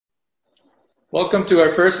Welcome to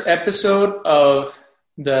our first episode of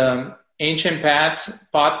the Ancient Paths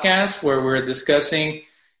podcast, where we're discussing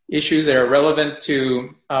issues that are relevant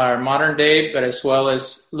to our modern day, but as well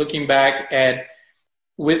as looking back at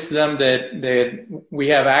wisdom that we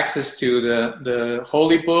have access to, the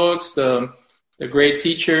holy books, the great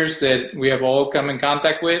teachers that we have all come in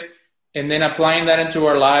contact with, and then applying that into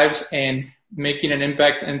our lives and making an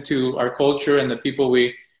impact into our culture and the people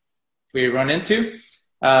we run into.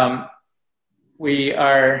 We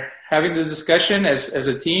are having this discussion as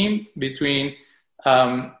a team between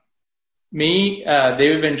me,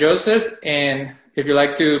 David Ben Joseph, and if you'd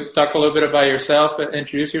like to talk a little bit about yourself,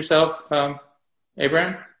 introduce yourself,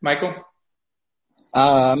 Abraham, Michael.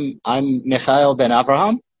 I'm Michael Ben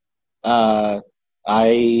Avraham.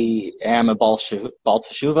 I am a Baal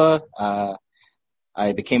Teshuvah.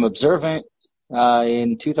 I became observant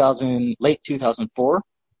in late 2004.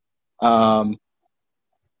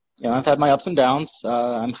 I've had my ups and downs.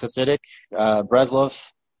 I'm Hasidic, Breslov,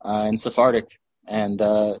 and Sephardic. And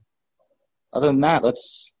other than that,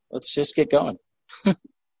 let's just get going.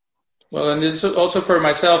 Well, and this is also for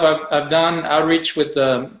myself. I've done outreach with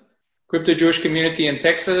the crypto-Jewish community in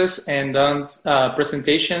Texas and done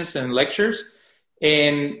presentations and lectures.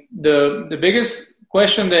 And the biggest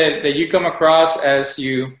question that you come across as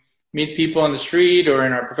you meet people on the street or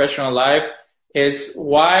in our professional life is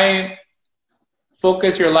why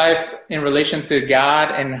focus your life in relation to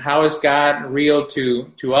God, and how is God real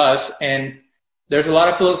to us? And there's a lot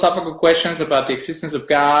of philosophical questions about the existence of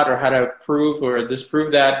God or how to prove or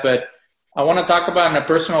disprove that. But I want to talk about on a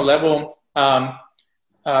personal level.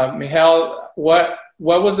 Michael, what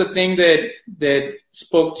was the thing that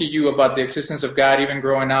spoke to you about the existence of God even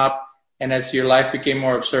growing up and as your life became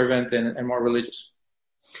more observant and more religious?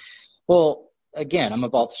 Well, again, I'm a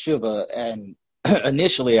Baal Teshuvah, and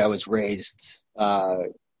initially I was raised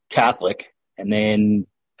Catholic and then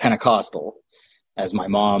Pentecostal, as my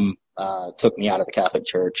mom took me out of the Catholic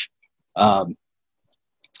Church. And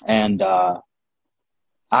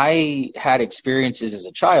I had experiences as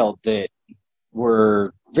a child that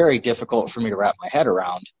were very difficult for me to wrap my head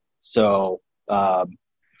around. So, for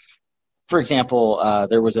example,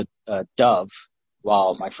 there was a dove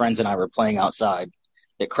while my friends and I were playing outside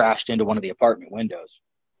that crashed into one of the apartment windows.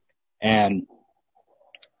 And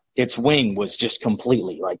its wing was just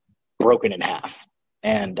completely broken in half,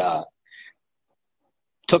 and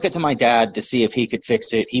took it to my dad to see if he could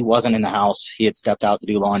fix it. He wasn't in the house. He had stepped out to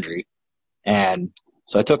do laundry. And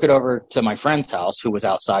so I took it over to my friend's house, who was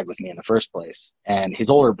outside with me in the first place. And his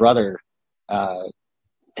older brother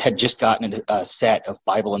had just gotten a set of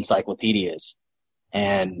Bible encyclopedias,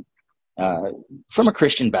 and from a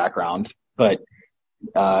Christian background. But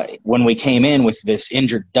when we came in with this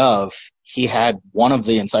injured dove, he had one of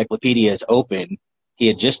the encyclopedias open. He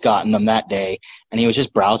had just gotten them that day, and he was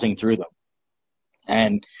just browsing through them.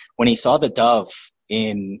 And when he saw the dove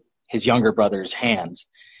in his younger brother's hands,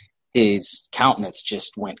 his countenance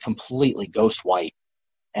just went completely ghost white.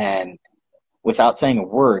 And without saying a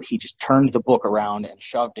word, he just turned the book around and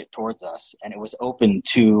shoved it towards us. And it was open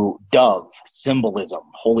to dove, symbolism,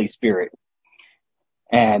 Holy Spirit.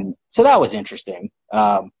 And so that was interesting.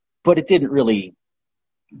 But it didn't really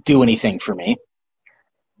do anything for me.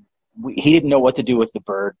 He didn't know what to do with the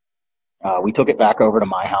bird. We took it back over to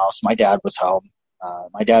my house. My dad was home.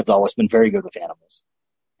 My dad's always been very good with animals.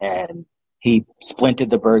 And he splinted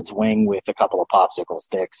the bird's wing with a couple of popsicle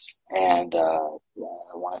sticks and I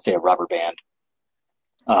want to say a rubber band.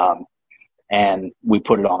 And we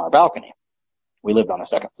put it on our balcony. We lived on the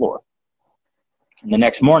second floor. And the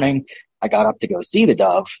next morning, I got up to go see the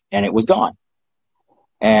dove, and it was gone.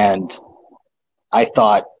 And I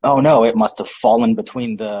thought, oh no, it must have fallen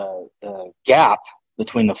between the gap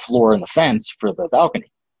between the floor and the fence for the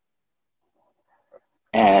balcony.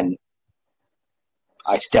 And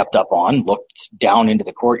I stepped up looked down into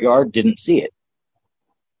the courtyard, didn't see it.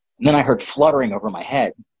 And then I heard fluttering over my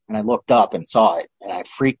head, and I looked up and saw it, and I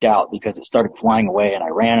freaked out because it started flying away, and I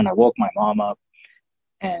ran and I woke my mom up,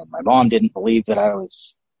 and my mom didn't believe that I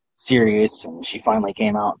was serious, and she finally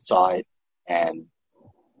came out and saw it. And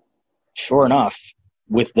sure enough,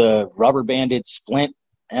 with the rubber banded splint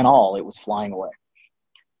and all, it was flying away.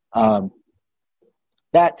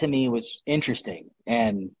 That to me was interesting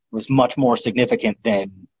and was much more significant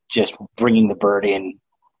than just bringing the bird in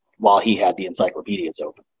while he had the encyclopedias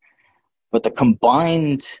open. But the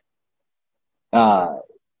combined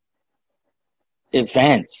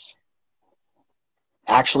events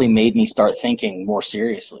actually made me start thinking more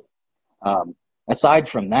seriously. Aside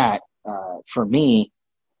from that, for me,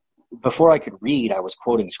 before I could read, I was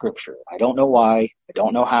quoting scripture. I don't know why. I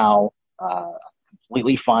don't know how. I'm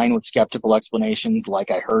completely fine with skeptical explanations,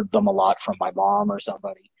 like I heard them a lot from my mom or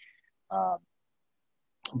somebody.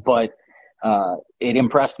 But it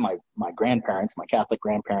impressed my grandparents, my Catholic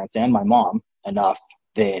grandparents, and my mom enough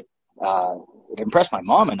that it impressed my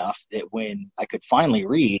mom enough that when I could finally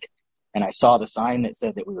read and I saw the sign that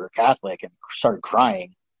said that we were Catholic and started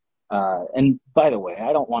crying. And by the way,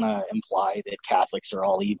 I don't want to imply that Catholics are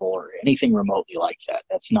all evil or anything remotely like that.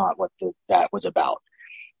 That's not what that was about.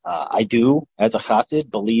 I do, as a Chassid,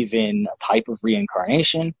 believe in a type of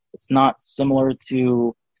reincarnation. It's not similar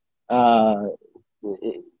to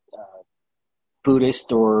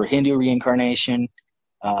Buddhist or Hindu reincarnation.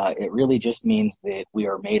 It really just means that we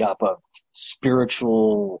are made up of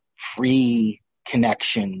spiritual free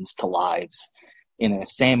connections to lives in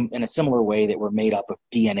a similar way that we're made up of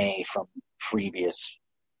DNA from previous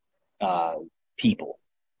people.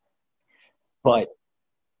 But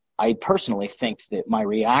I personally think that my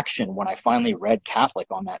reaction when I finally read Catholic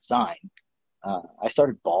on that sign, I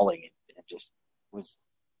started bawling and it just was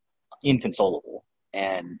inconsolable.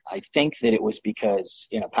 And I think that it was because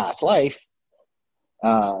in a past life,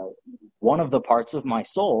 one of the parts of my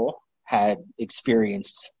soul had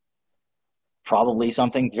experienced probably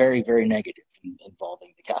something very, very negative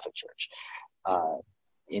involving the Catholic Church.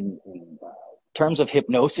 In terms of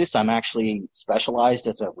hypnosis, I'm actually specialized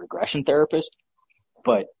as a regression therapist,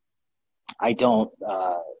 but I don't,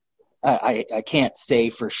 I can't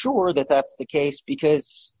say for sure that that's the case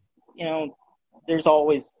because, there's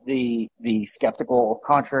always the skeptical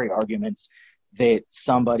contrary arguments that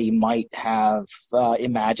somebody might have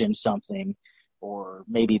imagined something, or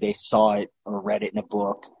maybe they saw it or read it in a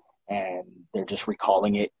book and they're just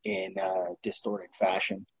recalling it in a distorted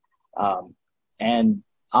fashion. And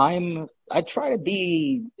I try to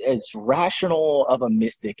be as rational of a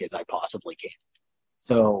mystic as I possibly can.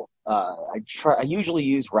 So I usually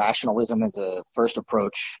use rationalism as a first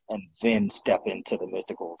approach and then step into the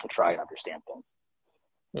mystical to try and understand things.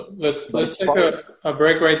 Let's take a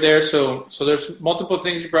break right there. So there's multiple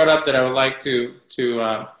things you brought up that I would like to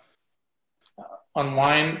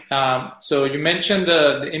unwind. So you mentioned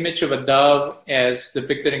the image of a dove as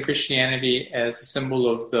depicted in Christianity as a symbol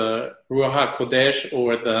of the Ruach HaKodesh,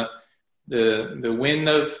 or the wind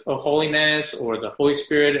of holiness, or the Holy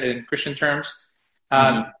Spirit in Christian terms.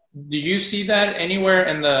 Do you see that anywhere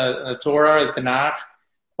in the Torah, the Tanakh,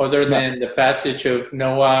 other than the passage of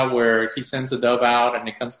Noah where he sends a dove out and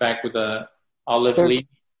it comes back with a olive leaf?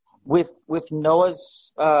 With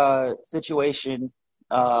Noah's situation,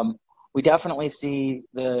 we definitely see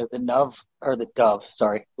the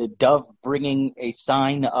dove bringing a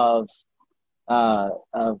sign of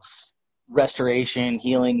restoration,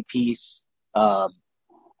 healing, peace.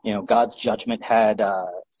 God's judgment had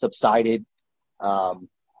subsided.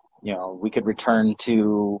 We could return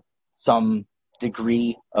to some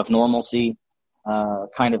degree of normalcy,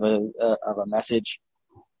 kind of a message.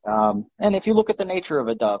 And if you look at the nature of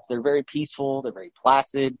a dove, they're very peaceful, they're very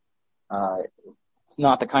placid. It's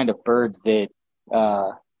not the kind of bird that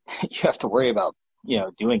you have to worry about,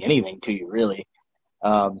 doing anything to you, really.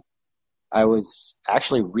 I was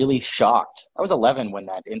actually really shocked. I was 11 when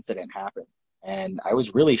that incident happened, and I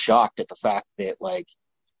was really shocked at the fact that,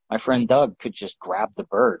 my friend Doug could just grab the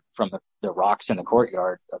bird from the rocks in the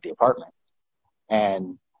courtyard of the apartment.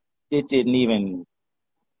 And it didn't even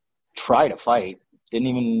try to fight. Didn't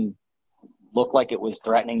even look like it was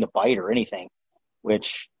threatening to bite or anything,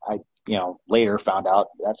 which I, later found out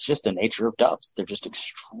that's just the nature of doves. They're just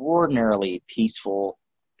extraordinarily peaceful.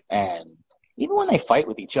 And even when they fight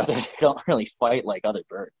with each other, they don't really fight like other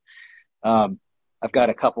birds. I've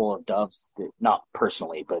got a couple of doves that, not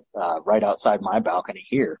personally, but right outside my balcony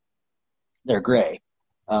here. They're gray,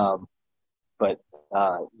 but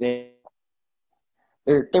they're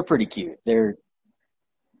pretty cute.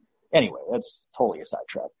 Anyway, that's totally a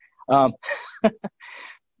sidetrack. But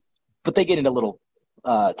they get into little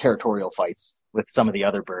territorial fights with some of the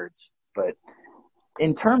other birds. But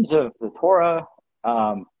in terms of the Torah,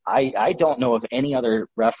 I don't know of any other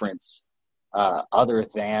reference other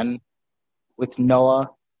than with Noah.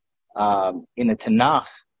 In the Tanakh,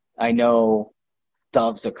 I know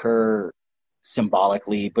doves occur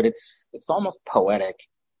symbolically, but it's almost poetic.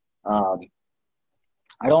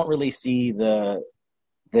 I don't really see the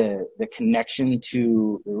connection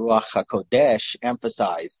to the Ruach HaKodesh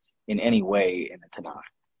emphasized in any way in the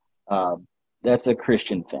Tanakh. That's a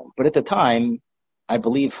Christian thing. But at the time, I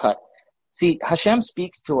believe, Hashem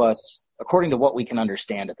speaks to us according to what we can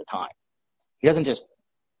understand at the time. He doesn't just,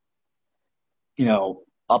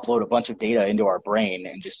 upload a bunch of data into our brain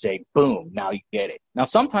and just say, boom, now you get it. Now,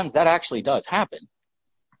 sometimes that actually does happen.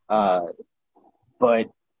 But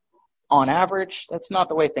on average, that's not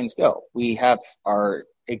the way things go. We have our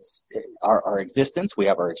existence, we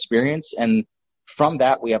have our experience, and from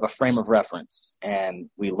that we have a frame of reference, and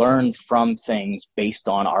we learn from things based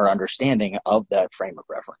on our understanding of that frame of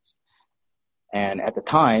reference. And at the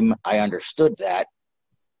time, I understood that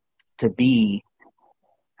to be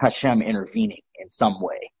Hashem intervening in some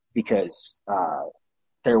way, because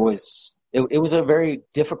it was a very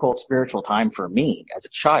difficult spiritual time for me as a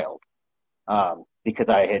child, because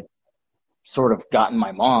I had sort of gotten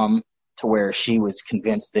my mom to where she was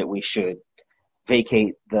convinced that we should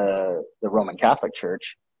vacate the Roman Catholic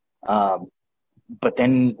Church. But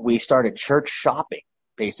then we started church shopping,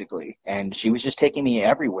 basically, and she was just taking me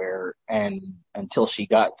everywhere and until she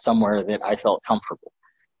got somewhere that I felt comfortable.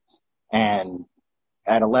 And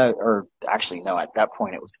at that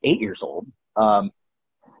point it was 8 years old.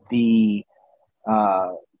 The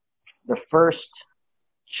first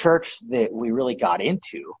church that we really got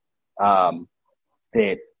into,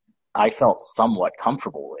 that I felt somewhat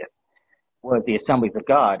comfortable with, was the Assemblies of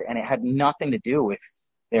God, and it had nothing to do with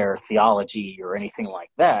their theology or anything like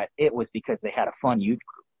that. It was because they had a fun youth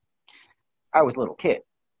group. I was a little kid,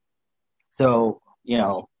 so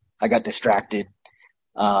I got distracted,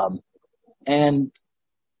 and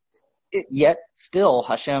yet still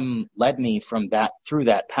Hashem led me through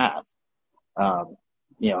that path. I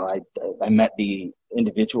met the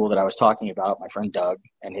individual that I was talking about, my friend Doug,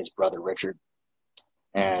 and his brother Richard,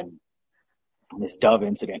 and this dove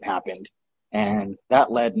incident happened, and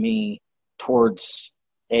that led me towards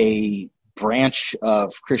a branch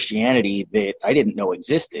of Christianity that I didn't know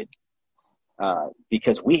existed,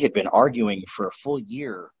 because we had been arguing for a full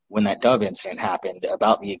year when that dove incident happened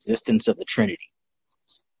about the existence of the Trinity.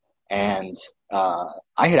 And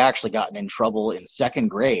I had actually gotten in trouble in second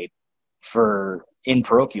grade in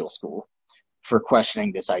parochial school for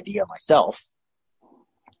questioning this idea myself.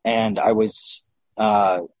 And I was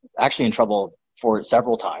actually in trouble for it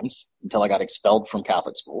several times until I got expelled from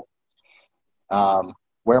Catholic school,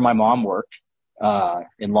 where my mom worked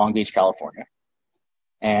in Long Beach, California.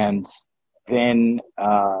 And then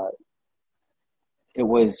it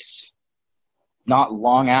was not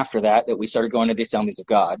long after that we started going to the Assemblies of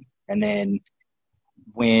God. And then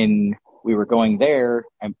when we were going there,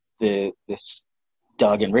 this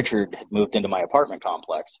Doug and Richard had moved into my apartment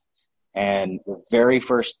complex. And the very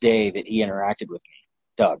first day that he interacted with me,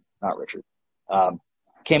 Doug, not Richard,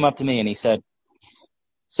 came up to me and he said,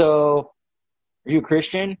 "So, are you a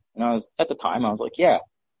Christian?" And at the time, I was like, "Yeah."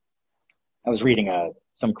 I was reading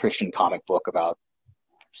some Christian comic book about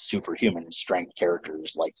superhuman strength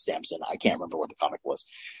characters like Samson. I can't remember what the comic was,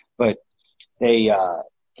 but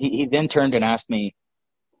he then turned and asked me,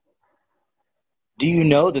 "Do you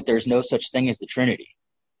know that there's no such thing as the Trinity?"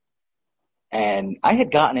 And I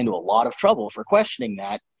had gotten into a lot of trouble for questioning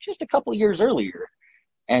that just a couple years earlier.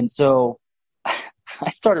 And so I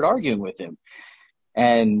started arguing with him.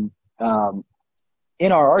 And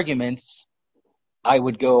in our arguments, I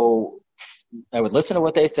would listen to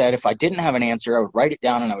what they said. If I didn't have an answer, I would write it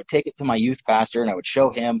down and I would take it to my youth pastor and I would show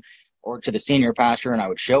him, or to the senior pastor, and I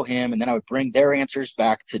would show him, and then I would bring their answers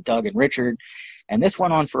back to Doug and Richard. And this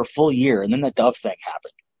went on for a full year, and then the dove thing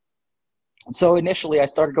happened. And so initially I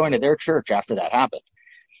started going to their church after that happened.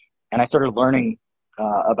 And I started learning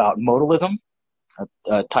about modalism,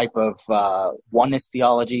 a type of oneness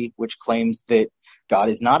theology, which claims that God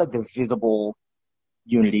is not a divisible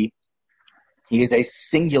unity. He is a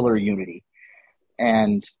singular unity.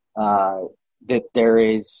 And that there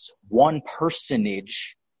is one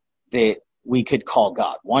personage that we could call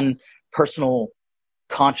God, one personal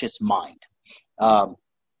conscious mind.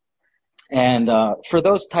 And for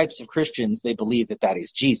those types of Christians, they believe that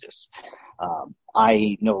is Jesus.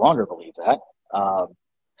 I no longer believe that.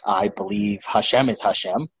 I believe Hashem is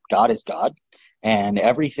Hashem, God is God, and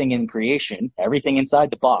everything in creation, everything inside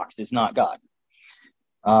the box is not God.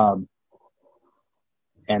 And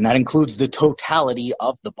that includes the totality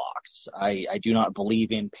of the box. I do not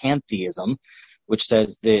believe in pantheism, which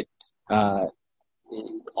says that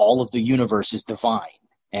all of the universe is divine.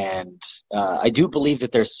 And I do believe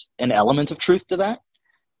that there's an element of truth to that.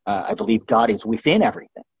 I believe God is within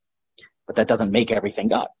everything, but that doesn't make everything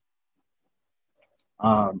God.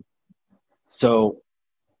 So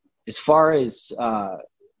as far as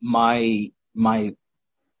my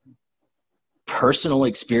personal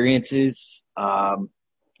experiences,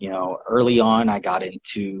 early on I got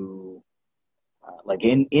into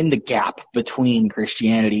in the gap between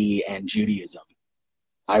Christianity and Judaism,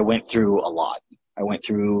 I went through a lot. I went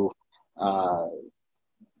through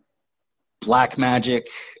black magic.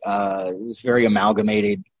 It was very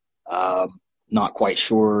amalgamated. Not quite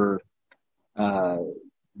sure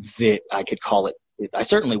that I could call it. I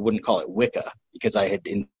certainly wouldn't call it Wicca, because I had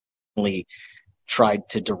only tried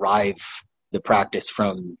to derive the practice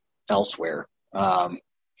from elsewhere,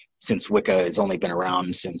 since Wicca has only been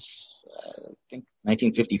around since I think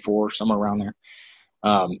 1954, somewhere around there.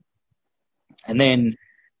 And then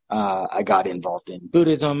I got involved in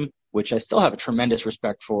Buddhism, which I still have a tremendous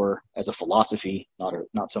respect for as a philosophy,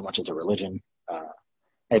 not so much as a religion.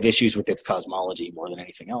 I have issues with its cosmology more than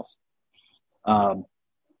anything else.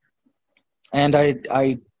 And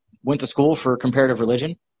I went to school for comparative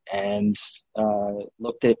religion and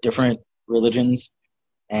looked at different religions,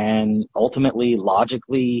 and ultimately,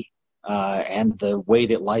 logically, and the way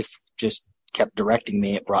that life just kept directing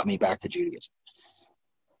me, it brought me back to Judaism.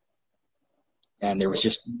 And there was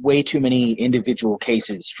just way too many individual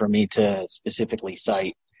cases for me to specifically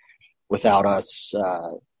cite without us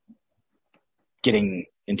getting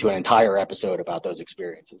into an entire episode about those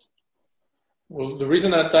experiences. Well, the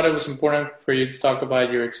reason I thought it was important for you to talk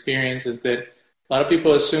about your experience is that a lot of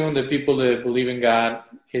people assume that people that believe in God,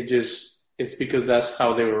 it's because that's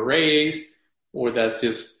how they were raised, or that's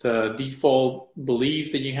just the default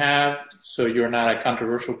belief that you have, so you're not a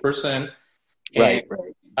controversial person. Right.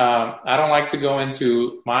 I don't like to go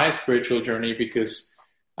into my spiritual journey because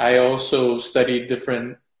I also studied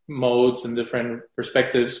different modes and different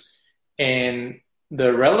perspectives. And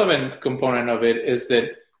the relevant component of it is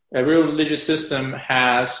that every religious system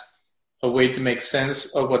has a way to make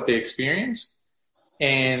sense of what they experience.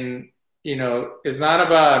 And, it's not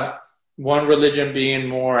about one religion being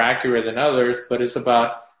more accurate than others, but it's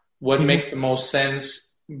about what makes the most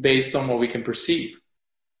sense based on what we can perceive.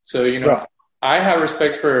 So, right. I have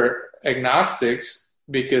respect for agnostics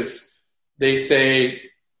because they say,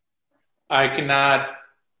 I cannot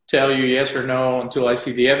tell you yes or no until I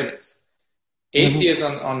see the evidence. Atheists,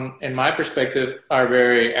 in my perspective, are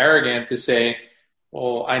very arrogant to say,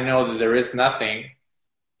 well, I know that there is nothing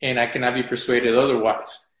and I cannot be persuaded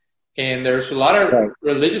otherwise. And there's a lot of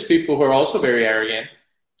religious people who are also very arrogant,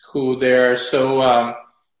 who they're so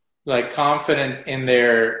confident in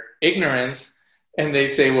their ignorance. And they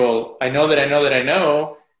say, well, I know that I know that I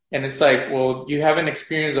know. And it's like, well, you haven't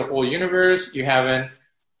experienced the whole universe. You haven't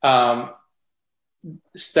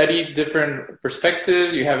studied different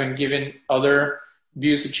perspectives. You haven't given other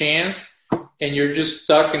views a chance. And you're just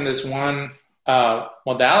stuck in this one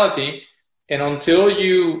modality. And until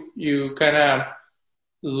you kind of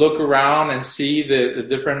look around and see the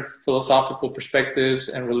different philosophical perspectives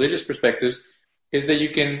and religious perspectives, is that you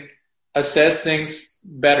can assess things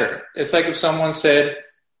better. It's like if someone said,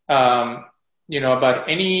 about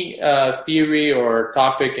any theory or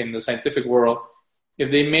topic in the scientific world,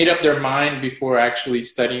 if they made up their mind before actually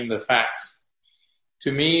studying the facts.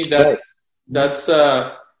 To me, that's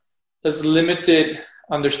limited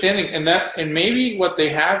understanding, and maybe what they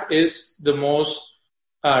have is the most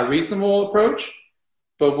reasonable approach,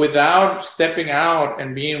 but without stepping out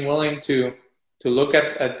and being willing to look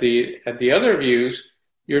at the other views,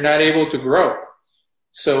 you're not able to grow.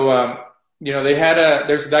 So,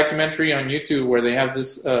 there's a documentary on YouTube where they have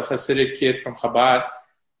this Hasidic kid from Chabad.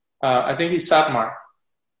 I think he's Satmar.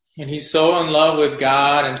 And he's so in love with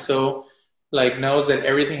God and so knows that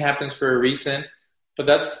everything happens for a reason. But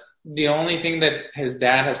that's the only thing that his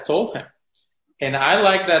dad has told him. And I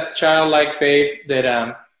like that childlike faith that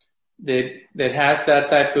has that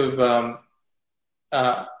type of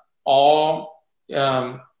all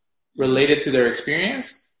related to their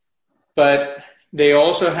experience. But they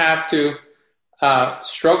also have to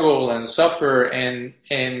struggle and suffer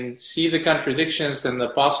and see the contradictions and the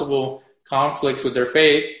possible conflicts with their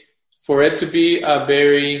faith for it to be a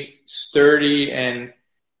very sturdy and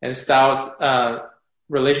stout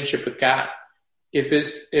relationship with God. If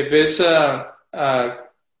it's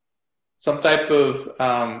some type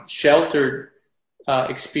of sheltered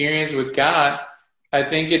experience with God, I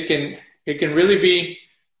think it can really be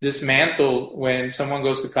dismantled when someone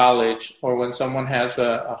goes to college or when someone has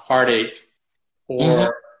a heartache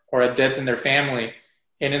or a death in their family.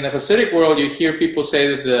 And in the Hasidic world, you hear people say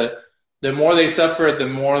that the more they suffer, the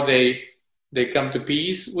more they come to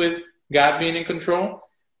peace with God being in control.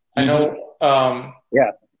 I know.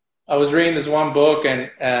 I was reading this one book,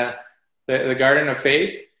 and the Garden of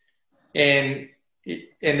Faith, and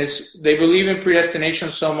they believe in predestination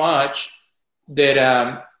so much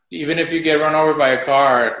that even if you get run over by a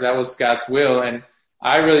car, that was God's will. And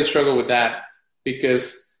I really struggle with that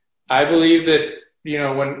because I believe that,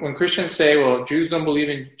 when Christians say, well, Jews don't believe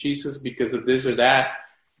in Jesus because of this or that,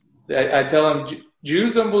 I tell them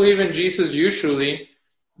Jews don't believe in Jesus usually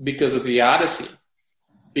because of the Odyssey.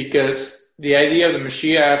 Because the idea of the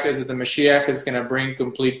Mashiach is that the Mashiach is going to bring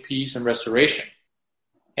complete peace and restoration.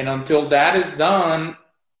 And until that is done,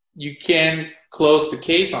 you can't close the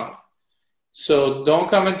case on it. So don't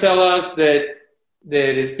come and tell us that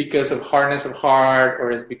it's because of hardness of heart,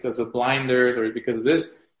 or it's because of blinders, or it's because of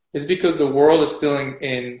this. It's because the world is still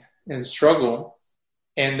in struggle,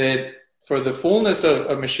 and that for the fullness of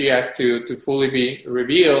Mashiach to fully be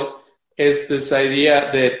revealed is this idea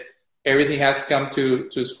that everything has to come to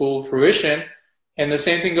its full fruition. And the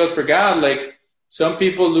same thing goes for God. Like, some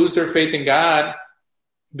people lose their faith in God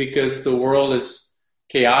because the world is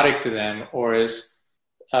chaotic to them, or is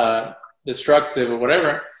destructive, or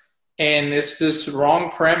whatever. And it's this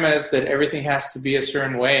wrong premise that everything has to be a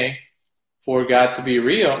certain way for God to be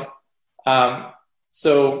real.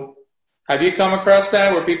 So have you come across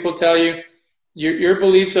that, where people tell you your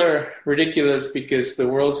beliefs are ridiculous because the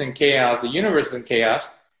world's in chaos, the universe is in chaos,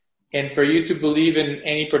 and for you to believe in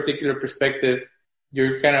any particular perspective,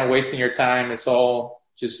 you're kind of wasting your time. It's all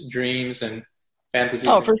just dreams and fantasies.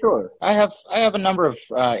 Oh, for sure. I have a number of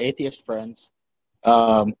atheist friends.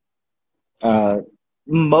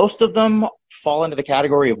 Most of them fall into the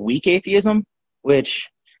category of weak atheism, which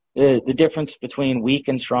the difference between weak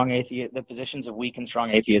and strong the positions of weak and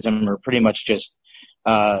strong atheism are pretty much just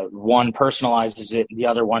one personalizes it, and the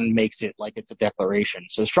other one makes it like it's a declaration.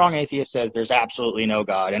 So strong atheist says there's absolutely no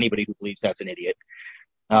God. Anybody who believes that's an idiot.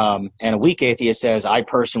 And a weak atheist says, I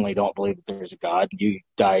personally don't believe that there's a God. You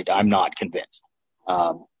died. I'm not convinced.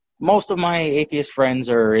 Most of my atheist friends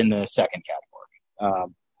are in the second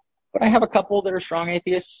category. But I have a couple that are strong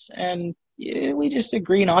atheists, and we just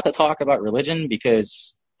agree not to talk about religion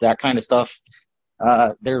because that kind of stuff,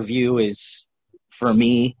 their view is, for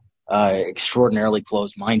me, extraordinarily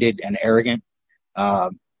closed-minded and arrogant.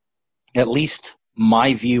 At least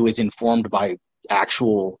my view is informed by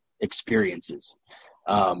actual experiences.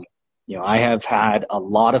 I have had a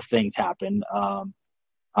lot of things happen.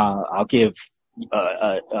 I'll give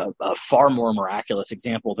a far more miraculous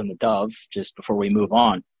example than the dove, just before we move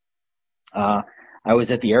on. I was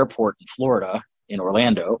at the airport in Florida, in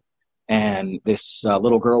Orlando, and this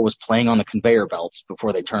little girl was playing on the conveyor belts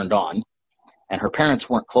before they turned on, and her parents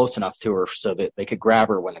weren't close enough to her so that they could grab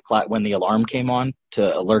her when the alarm came on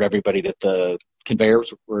to alert everybody that the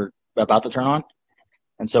conveyors were about to turn on.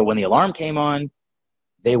 And so when the alarm came on,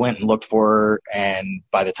 they went and looked for her, and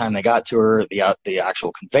by the time they got to her, the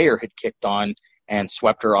actual conveyor had kicked on and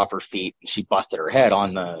swept her off her feet, and she busted her head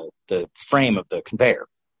on the frame of the conveyor.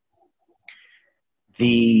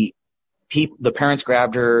 The parents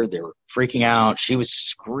grabbed her. They were freaking out. She was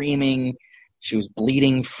screaming. She was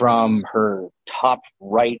bleeding from her top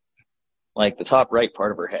right, like the top right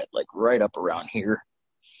part of her head, like right up around here.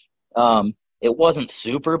 It wasn't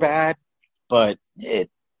super bad, but it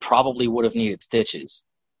probably would have needed stitches.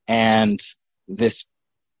 And this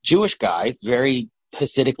Jewish guy, very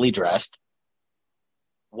Hasidically dressed,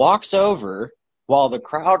 walks over while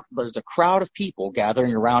there's a crowd of people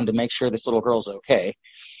gathering around to make sure this little girl's okay.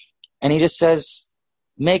 And he just says,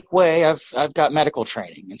 make way, I've got medical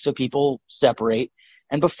training. And so people separate.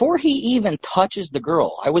 And before he even touches the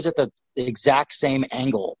girl, I was at the exact same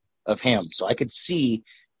angle of him, so I could see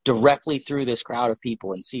directly through this crowd of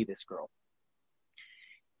people and see this girl.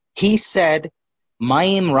 He said,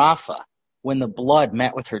 Mayim Rafa, when the blood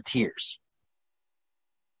met with her tears.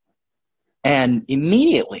 And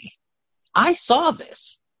immediately, I saw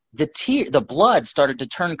this. The blood started to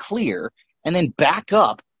turn clear and then back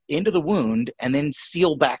up into the wound and then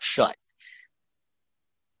seal back shut.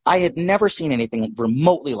 I had never seen anything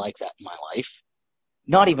remotely like that in my life,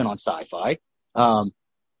 not even on sci-fi.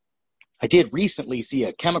 I did recently see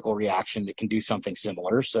a chemical reaction that can do something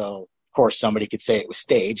similar, so of course somebody could say it was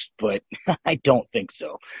staged, but I don't think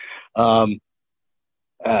so. I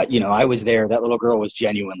was there. That little girl was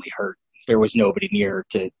genuinely hurt. There was nobody near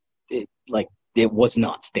it was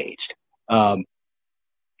not staged. And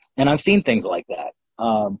I've seen things like that.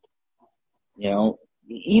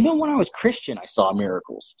 Even when I was Christian, I saw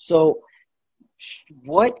miracles. So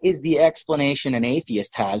what is the explanation an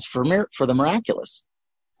atheist has for the miraculous?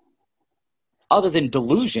 Other than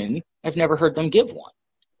delusion, I've never heard them give one.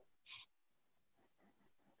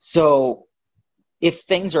 So if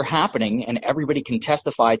things are happening and everybody can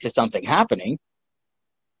testify to something happening,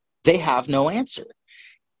 they have no answer.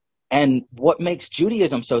 And what makes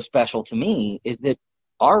Judaism so special to me is that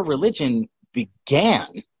our religion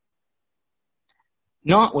began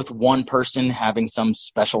not with one person having some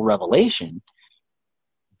special revelation,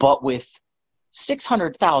 but with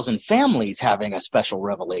 600,000 families having a special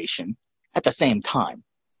revelation at the same time.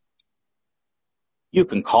 You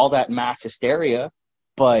can call that mass hysteria,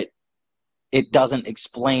 but it doesn't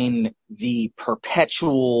explain the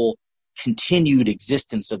perpetual continued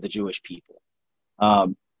existence of the Jewish people.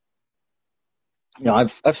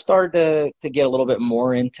 I've started to get a little bit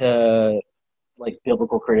more into like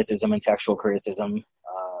biblical criticism and textual criticism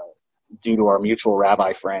due to our mutual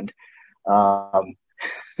rabbi friend. Um,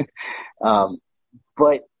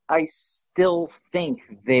 but I still think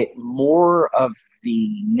that more of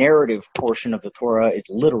the narrative portion of the Torah is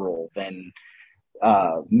literal than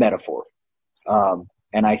metaphor.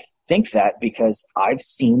 And I think that because I've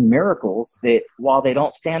seen miracles that while they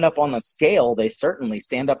don't stand up on the scale, they certainly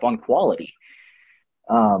stand up on quality.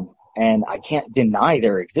 And I can't deny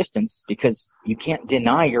their existence because you can't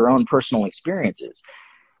deny your own personal experiences.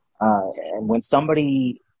 And when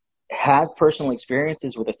somebody has personal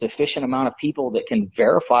experiences with a sufficient amount of people that can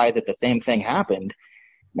verify that the same thing happened,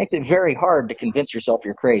 it makes it very hard to convince yourself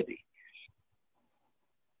you're crazy.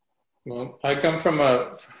 Well, I come from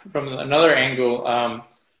another angle.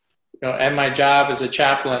 At my job as a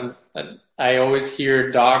chaplain, I always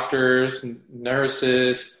hear doctors,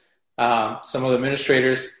 nurses, some of the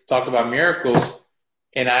administrators talk about miracles,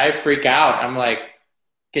 and I freak out. I'm like,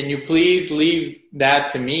 can you please leave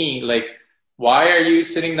that to me? Like, why are you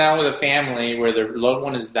sitting down with a family where their loved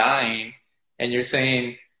one is dying, and you're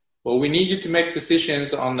saying, well, we need you to make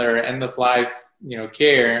decisions on their end of life,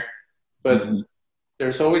 care, but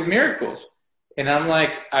there's always miracles. And I'm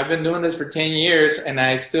like, I've been doing this for 10 years, and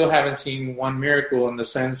I still haven't seen one miracle in the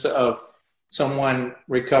sense of someone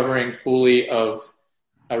recovering fully of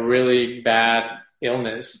a really bad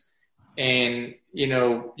illness. And,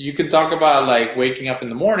 you can talk about like waking up in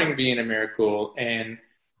the morning being a miracle and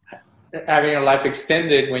having your life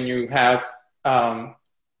extended when you have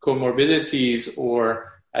comorbidities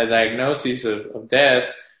or a diagnosis of death.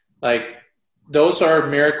 Like, those are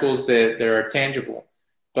miracles that are tangible.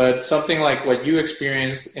 But something like what you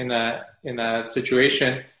experienced in a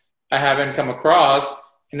situation, I haven't come across.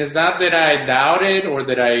 And it's not that I doubt it or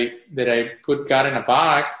that I put God in a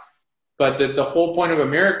box, but that the whole point of a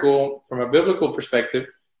miracle from a biblical perspective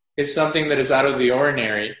is something that is out of the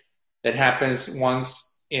ordinary, that happens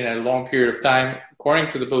once in a long period of time, according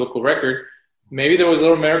to the biblical record. Maybe there was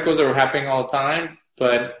little miracles that were happening all the time,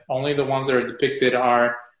 but only the ones that are depicted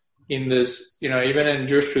are in this, even in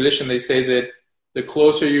Jewish tradition, they say that the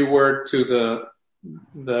closer you were to the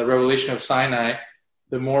revelation of Sinai,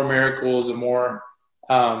 the more miracles, the more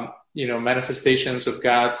manifestations of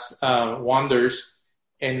God's wonders,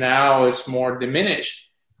 and now it's more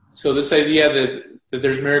diminished. So this idea that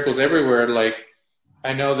there's miracles everywhere, like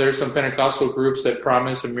I know there's some Pentecostal groups that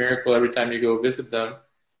promise a miracle every time you go visit them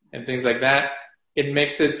and things like that. It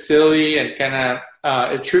makes it silly and kind of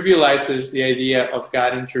it trivializes the idea of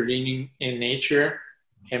God intervening in nature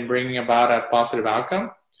and bringing about a positive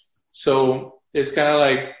outcome. So it's kind of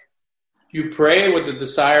like you pray with the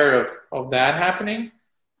desire of that happening,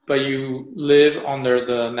 but you live under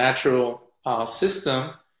the natural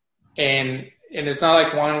system, and it's not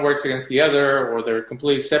like one works against the other or they're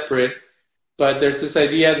completely separate. But there's this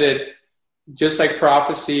idea that just like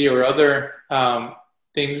prophecy or other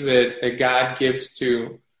things that God gives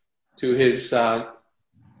to his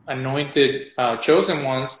anointed chosen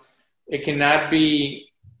ones, it cannot be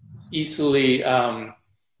easily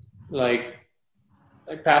like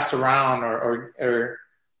passed around or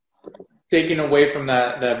taken away from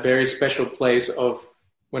that very special place of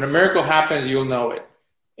when a miracle happens, you'll know it.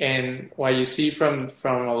 And what you see from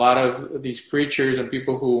a lot of these preachers and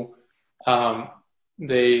people who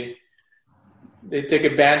they take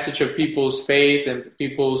advantage of people's faith and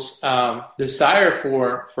people's desire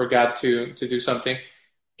for God to do something,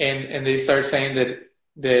 and they start saying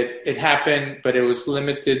that it happened, but it was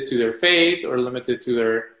limited to their faith or limited to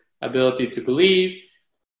their ability to believe.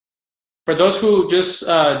 For those who just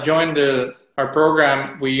joined our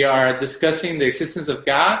program, we are discussing the existence of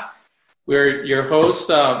God. We're your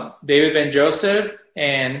host, David Ben Joseph,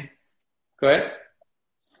 and go ahead.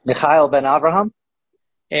 Michael Ben Abraham.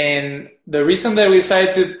 And the reason that we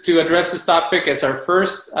decided to address this topic as our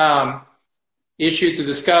first issue to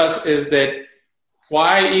discuss is that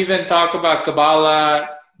why even talk about Kabbalah,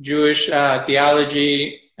 Jewish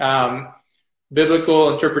theology,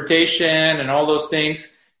 biblical interpretation, and all those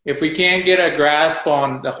things if we can't get a grasp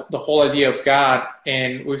on the whole idea of God?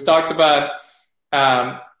 And we've talked about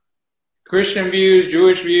Christian views,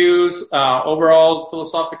 Jewish views, overall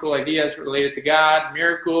philosophical ideas related to God,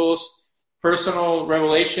 miracles, personal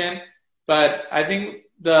revelation. But I think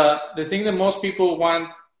the thing that most people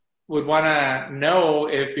would want to know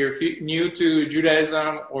if you're new to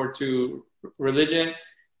Judaism or to religion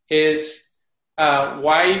is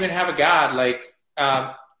why even have a God? Like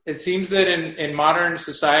it seems that in modern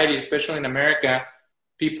society, especially in America,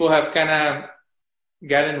 people have kind of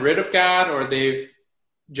gotten rid of God, or they've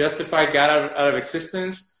justified God out of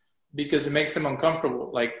existence because it makes them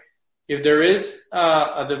uncomfortable. Like if there is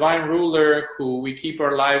a divine ruler who we keep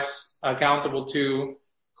our lives accountable to,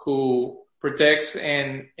 who protects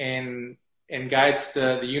and guides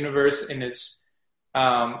the universe in its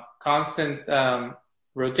constant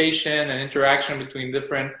rotation and interaction between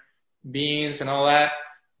different beings and all that,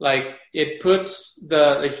 like it puts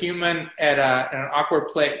the human at an awkward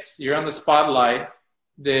place. You're on the spotlight.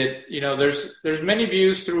 That, you know, there's many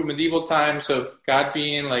views through medieval times of God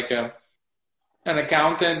being like an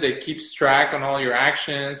accountant that keeps track on all your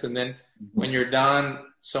actions, and then when you're done,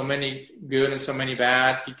 so many good and so many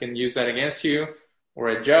bad, he can use that against you, or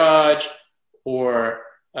a judge, or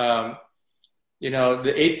you know,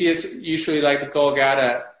 the atheists usually like to call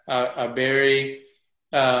God a very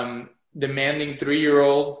demanding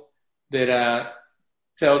 3-year-old that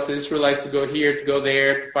tells the Israelites to go here, to go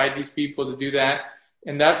there, to fight these people, to do that.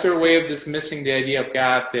 And that's their way of dismissing the idea of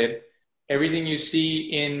God, that everything you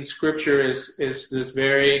see in Scripture is this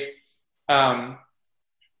very,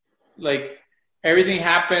 like everything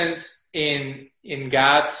happens in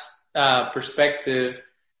God's perspective,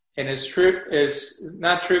 and is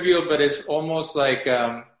not trivial, but it's almost like,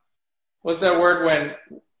 what's that word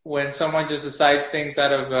when someone just decides things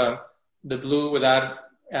out of the blue without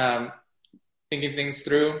thinking things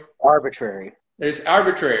through? Arbitrary. There's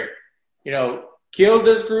arbitrary, you know. Kill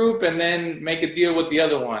this group and then make a deal with the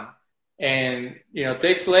other one, and, you know,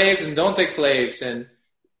 take slaves and don't take slaves, and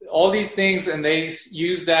all these things. And they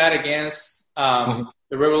use that against the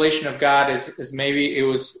revelation of God as maybe it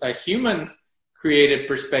was a human created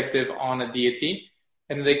perspective on a deity,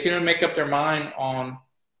 and they couldn't make up their mind on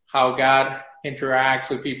how God interacts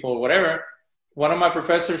with people or whatever. One of my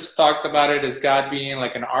professors talked about it as God being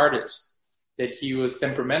like an artist, that he was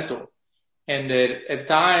temperamental, and that at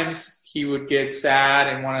times he would get sad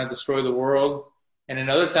and want to destroy the world, and in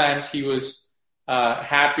other times he was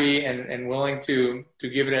happy and willing to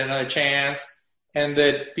give it another chance. And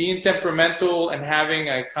that being temperamental and having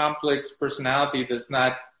a complex personality does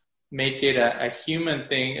not make it a human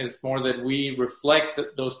thing. It's more that we reflect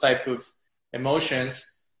those type of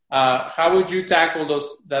emotions. How would you tackle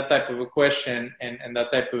that type of a question and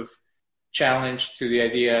that type of challenge to the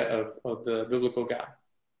idea of the biblical God?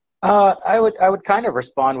 I would kind of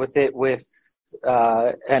respond with it with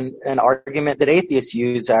an argument that atheists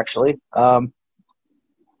use, actually.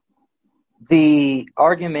 The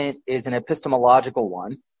argument is an epistemological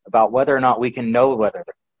one about whether or not we can know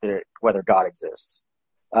whether God exists.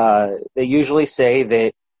 They usually say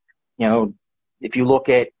that, you know, if you look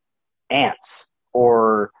at ants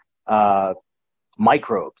or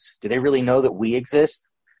microbes, do they really know that we exist?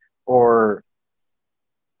 Or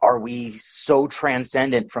are we so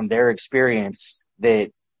transcendent from their experience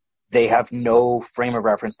that they have no frame of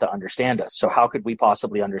reference to understand us? So how could we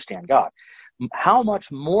possibly understand God? How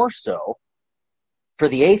much more so for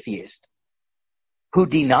the atheist who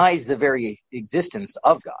denies the very existence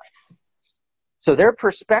of God? So their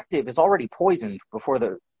perspective is already poisoned before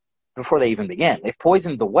they even begin. They've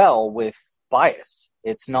poisoned the well with bias.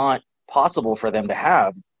 It's not possible for them to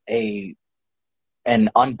have an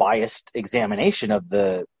unbiased examination of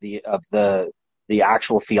the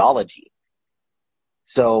actual theology.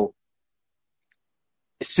 So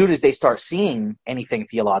as soon as they start seeing anything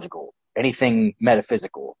theological, anything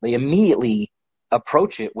metaphysical, they immediately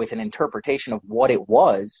approach it with an interpretation of what it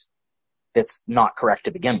was that's not correct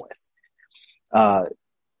to begin with.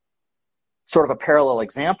 Sort of a parallel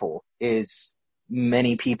example is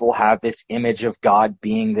many people have this image of God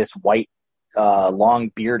being this white,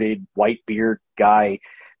 long-bearded, white-beard guy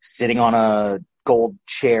sitting on a gold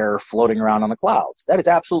chair floating around on the clouds. That is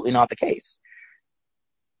absolutely not the case.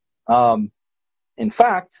 In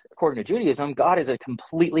fact, according to Judaism, God is a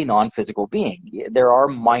completely non-physical being. There are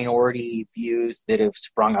minority views that have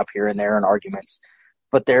sprung up here and there in arguments,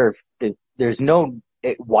 but there's no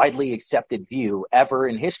widely accepted view ever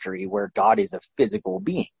in history where God is a physical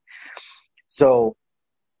being. So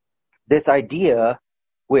this idea,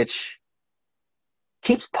 which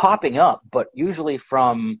keeps popping up, but usually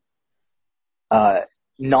from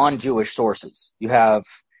non-Jewish sources. You have,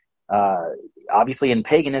 obviously in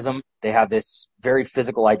paganism, they have this very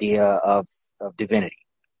physical idea of divinity.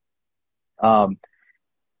 And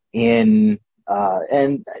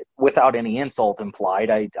without any insult implied,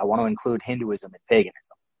 I want to include Hinduism and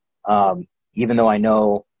paganism. Even though I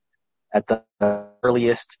know at the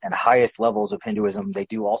earliest and highest levels of Hinduism, they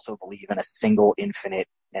do also believe in a single, infinite,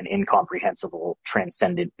 and incomprehensible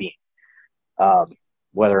transcendent being.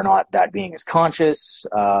 Whether or not that being is conscious,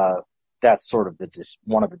 that's sort of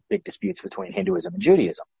one of the big disputes between Hinduism and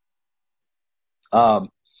Judaism.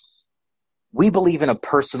 We believe in a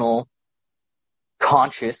personal,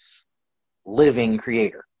 conscious, living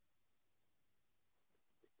creator.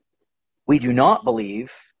 We do not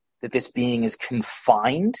believe that this being is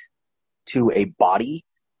confined to a body,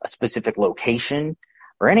 a specific location,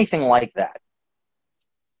 or anything like that.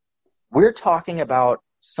 We're talking about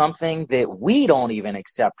something that we don't even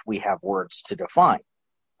accept we have words to define.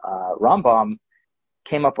 Rambam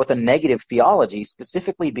came up with a negative theology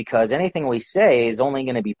specifically because anything we say is only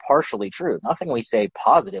going to be partially true. Nothing we say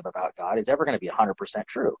positive about God is ever going to be 100%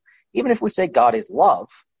 true. Even if we say God is love,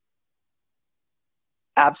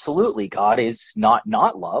 absolutely, God is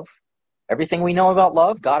not love. Everything we know about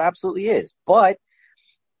love, God absolutely is. But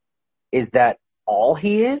is that all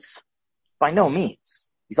he is? By no means.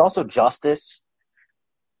 He's also justice.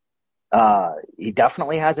 He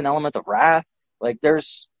definitely has an element of wrath. Like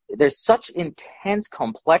there's such intense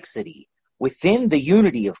complexity within the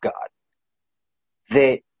unity of God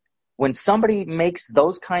that when somebody makes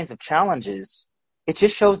those kinds of challenges, it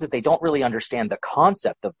just shows that they don't really understand the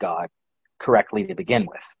concept of God correctly to begin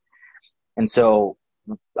with. And so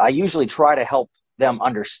I usually try to help them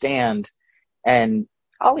understand, and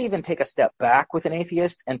I'll even take a step back with an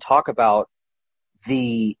atheist and talk about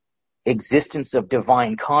the existence of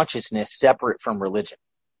divine consciousness separate from religion.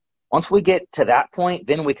 Once we get to that point,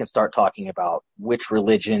 then we can start talking about which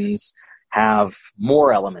religions have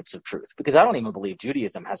more elements of truth. Because I don't even believe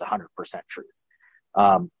Judaism has 100% truth.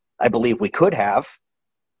 I believe we could have.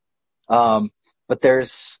 But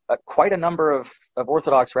there's quite a number of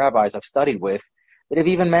Orthodox rabbis I've studied with that have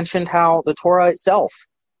even mentioned how the Torah itself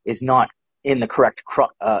is not in the correct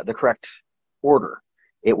order.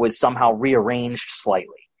 It was somehow rearranged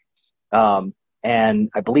slightly. And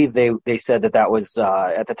I believe they said that was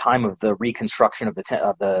at the time of the reconstruction of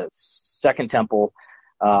the Second Temple,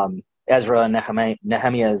 Ezra and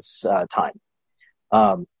Nehemiah's time,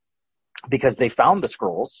 because they found the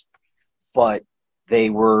scrolls, but they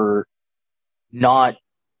were not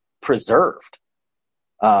preserved.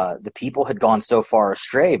 The people had gone so far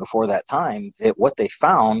astray before that time that what they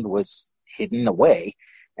found was hidden away.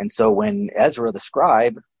 And so when Ezra the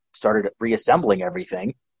scribe started reassembling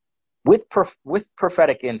everything, with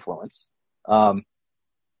prophetic influence, and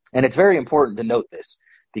it's very important to note this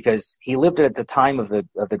because he lived at the time of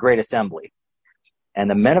the Great Assembly, and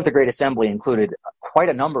the men of the Great Assembly included quite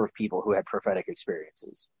a number of people who had prophetic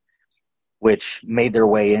experiences, which made their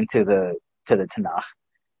way into the Tanakh.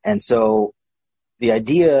 And so the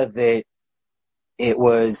idea that it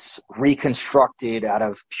was reconstructed out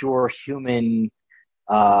of pure human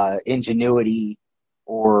ingenuity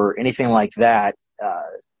or anything like that,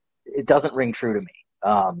 it doesn't ring true to me.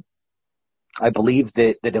 I believe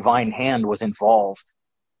that the divine hand was involved,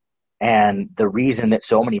 and the reason that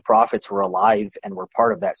so many prophets were alive and were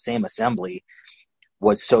part of that same assembly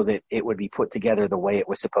was so that it would be put together the way it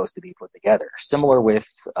was supposed to be put together. Similar with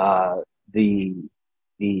the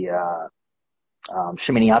Shemini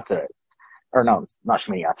Atzeret, or no, not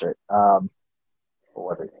Shemini Atzeret. What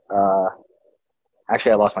was it?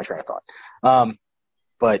 Actually, I lost my train of thought.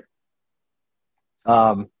 But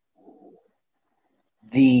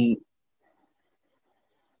the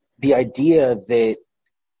idea that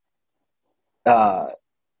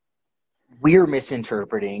we're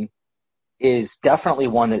misinterpreting is definitely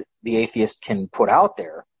one that the atheist can put out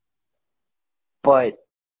there. But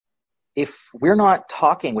if we're not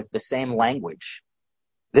talking with the same language,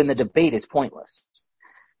 then the debate is pointless.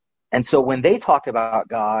 And so when they talk about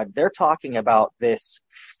God, they're talking about this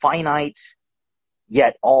finite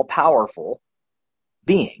yet all-powerful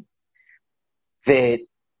being that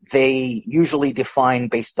they usually define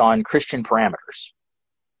based on Christian parameters,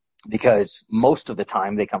 because most of the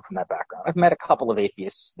time they come from that background. I've met a couple of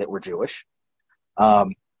atheists that were Jewish,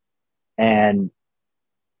 and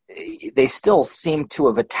they still seem to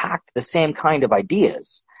have attacked the same kind of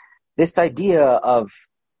ideas. This idea of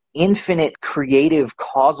infinite creative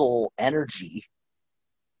causal energy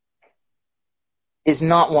is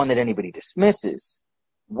not one that anybody dismisses.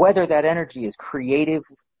 Whether that energy is creative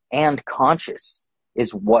and conscious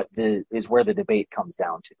is where the debate comes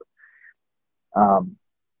down to.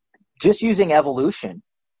 Just using evolution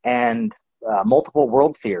and multiple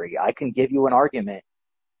world theory, I can give you an argument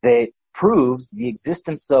that proves the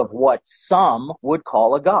existence of what some would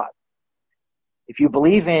call a God. If you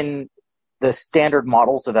believe in the standard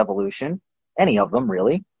models of evolution, any of them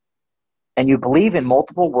really, and you believe in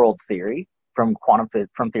multiple world theory from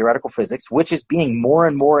from theoretical physics, which is being more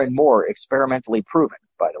and more and more experimentally proven,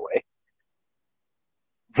 by the way,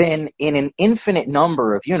 then in an infinite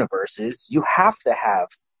number of universes, you have to have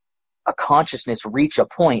a consciousness reach a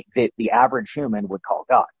point that the average human would call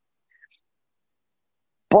God.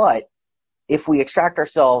 But if we extract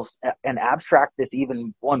ourselves and abstract this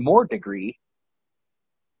even one more degree,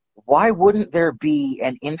 why wouldn't there be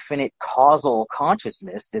an infinite causal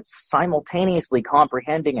consciousness that's simultaneously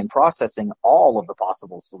comprehending and processing all of the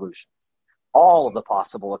possible solutions, all of the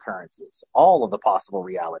possible occurrences, all of the possible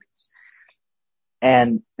realities?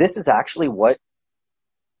 And this is actually what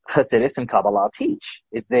Hasidus and Kabbalah teach,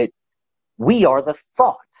 is that we are the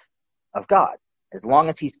thought of God. As long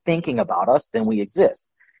as he's thinking about us, then we exist.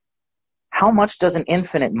 How much does an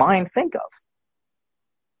infinite mind think of?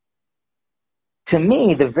 To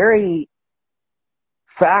me, the very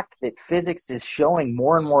fact that physics is showing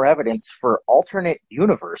more and more evidence for alternate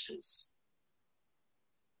universes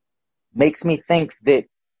makes me think that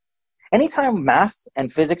anytime math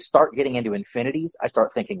and physics start getting into infinities, I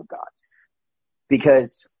start thinking of God.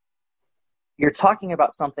 Because you're talking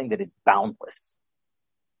about something that is boundless.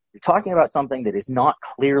 You're talking about something that is not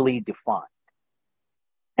clearly defined.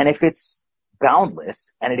 And if it's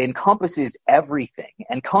boundless and it encompasses everything,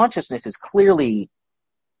 and consciousness is clearly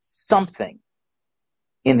something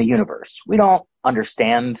in the universe. We don't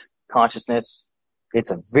understand consciousness.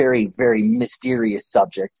 It's a very, very mysterious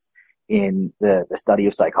subject in the study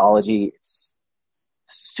of psychology. It's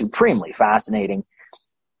supremely fascinating.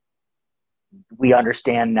 We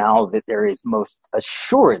understand now that there is most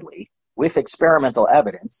assuredly, with experimental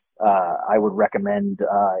evidence, I would recommend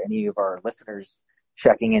any of our listeners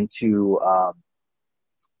checking into, I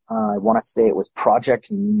want to say it was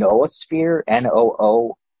Project Noosphere,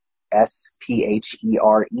 Noosphere,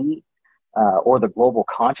 or the Global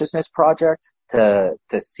Consciousness Project to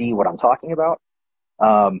see what I'm talking about.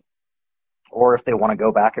 Or if they want to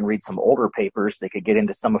go back and read some older papers, they could get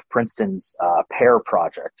into some of Princeton's PAIR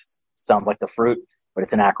project. Sounds like the fruit, but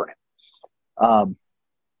it's an acronym.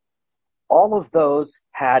 All of those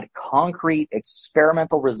had concrete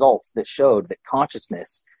experimental results that showed that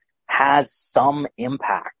consciousness has some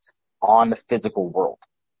impact on the physical world.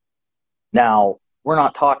 Now, we're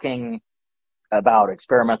not talking about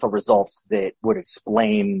experimental results that would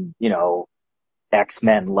explain,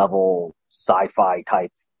 X-Men level sci-fi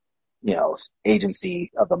type,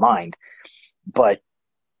 agency of the mind. But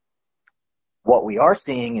what we are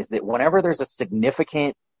seeing is that whenever there's a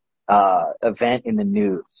significant event in the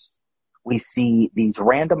news, we see these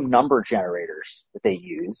random number generators that they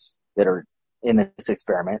use that are in this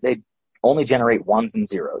experiment. They only generate ones and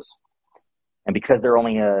zeros. And because they're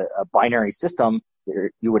only a binary system,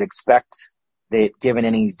 you would expect that given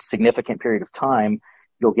any significant period of time,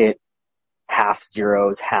 you'll get half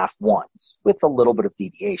zeros, half ones, with a little bit of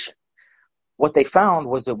deviation. What they found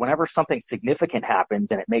was that whenever something significant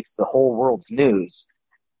happens and it makes the whole world's news,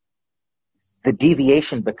 the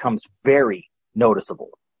deviation becomes very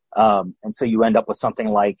noticeable. And so you end up with something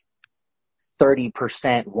like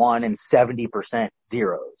 30% one and 70%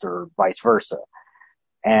 zeros, or vice versa.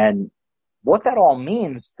 And what that all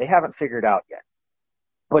means, they haven't figured out yet.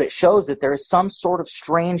 But it shows that there is some sort of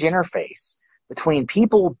strange interface between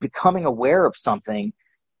people becoming aware of something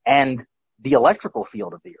and the electrical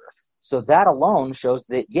field of the earth. So that alone shows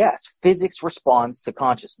that, yes, physics responds to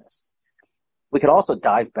consciousness. We could also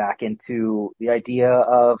dive back into the idea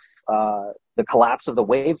of the collapse of the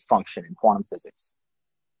wave function in quantum physics.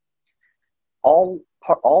 All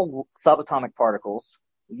subatomic particles,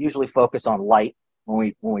 we usually focus on light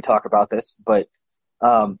when we talk about this, but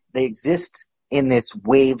they exist in this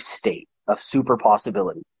wave state of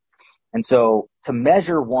superpossibility. And so to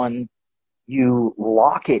measure one, you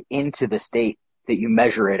lock it into the state that you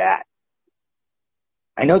measure it at.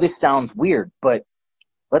 I know this sounds weird, but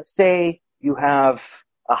let's say you have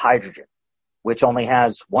a hydrogen, which only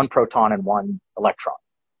has one proton and one electron.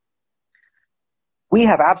 We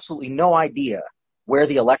have absolutely no idea where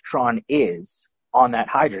the electron is on that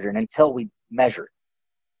hydrogen until we measure it.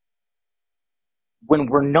 When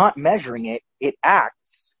we're not measuring it, it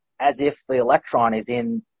acts as if the electron is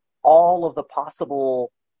in all of the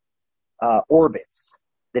possible orbits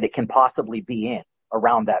that it can possibly be in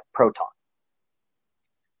around that proton.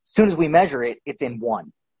 As soon as we measure it, it's in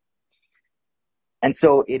one. And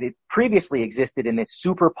so it had previously existed in this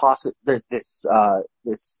there's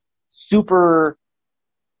this super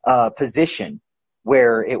position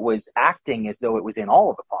where it was acting as though it was in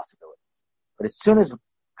all of the possibilities. But as soon as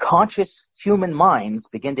conscious human minds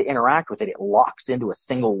begin to interact with it, it locks into a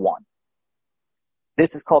single one.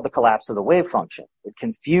 This is called the collapse of the wave function. It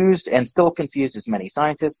confused and still confuses many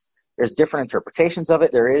scientists. There's different interpretations of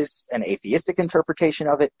it. There is an atheistic interpretation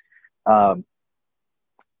of it.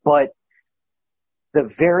 But the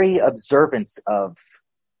very observance of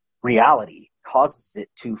reality causes it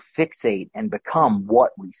to fixate and become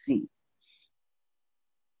what we see.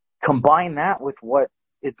 Combine that with what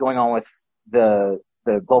is going on with the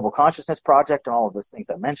Global Consciousness Project and all of those things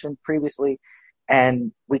I mentioned previously.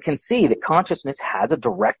 And we can see that consciousness has a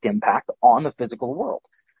direct impact on the physical world.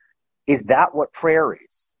 Is that what prayer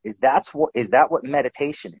is? Is that what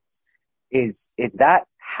meditation is? Is that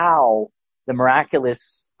how the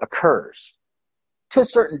miraculous occurs? To a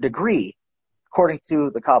certain degree, according to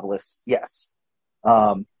the Kabbalists, yes.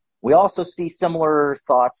 We also see similar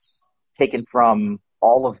thoughts taken from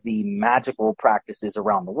all of the magical practices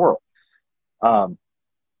around the world.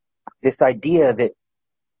 This idea that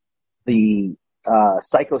the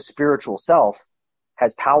psycho-spiritual self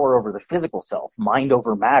has power over the physical self, mind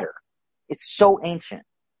over matter, is so ancient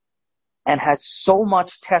and has so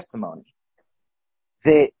much testimony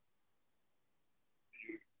that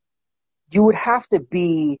you would have to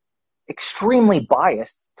be extremely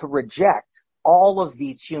biased to reject all of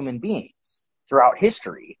these human beings throughout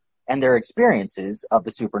history and their experiences of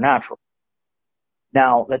the supernatural.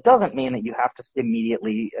 Now, that doesn't mean that you have to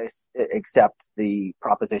immediately accept the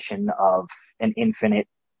proposition of an infinite,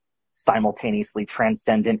 simultaneously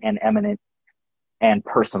transcendent and eminent and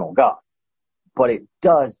personal God. But it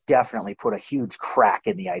does definitely put a huge crack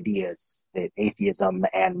in the ideas that atheism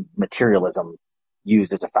and materialism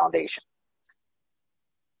use as a foundation.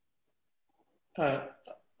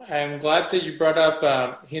 I'm glad that you brought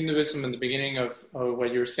up Hinduism in the beginning of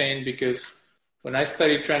what you were saying, because when I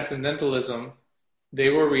studied Transcendentalism, they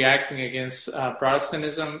were reacting against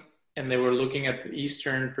Protestantism, and they were looking at the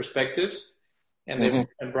Eastern perspectives, and they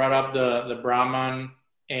brought up the Brahman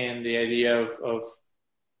and the idea of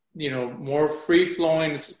more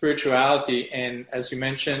free-flowing spirituality. And as you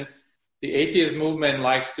mentioned, the atheist movement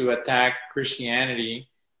likes to attack Christianity,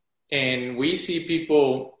 and we see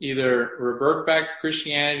people either revert back to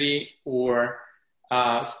Christianity or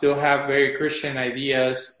still have very Christian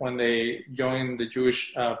ideas when they join the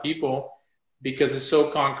Jewish people, because it's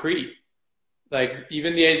so concrete. Like,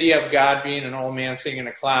 even the idea of God being an old man sitting in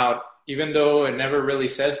a cloud, even though it never really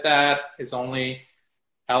says that, it's only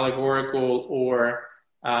allegorical, or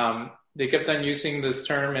they kept on using this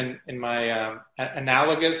term in my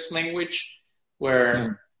analogous language,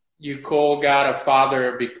 where you call God a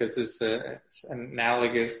father because it's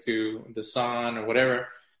analogous to the son or whatever.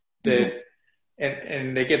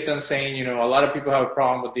 And they kept on saying, a lot of people have a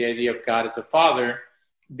problem with the idea of God as a father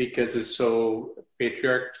because it's so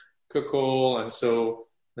patriarchal and so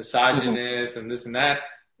misogynist and this and that.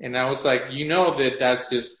 And I was like, that's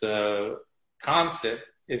just the concept.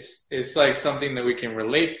 It's like something that we can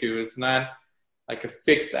relate to. It's not like a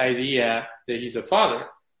fixed idea that he's a father.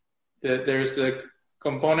 That there's the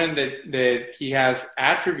component that he has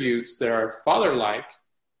attributes that are father-like,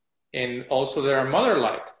 and also that are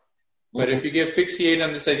mother-like. But if you get fixated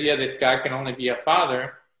on this idea that God can only be a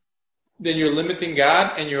father, then you're limiting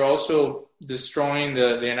God, and you're also destroying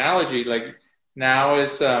the analogy. Like, now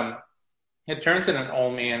it turns in an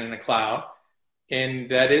old man in a cloud, and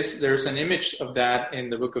there's an image of that in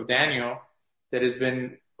the book of Daniel that has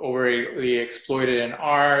been overly exploited in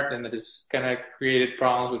art, and that has kind of created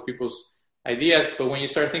problems with people's ideas. But when you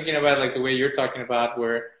start thinking about it like the way you're talking about,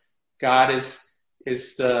 where God is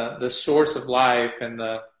the source of life, and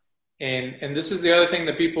this is the other thing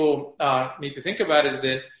that people need to think about, is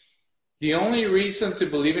that the only reason to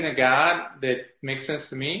believe in a God that makes sense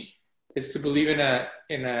to me is to believe in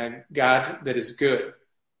a God that is good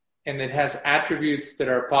and that has attributes that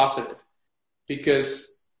are positive.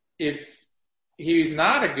 Because if he's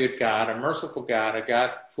not a good God, a merciful God, a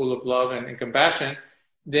God full of love and compassion,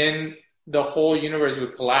 then the whole universe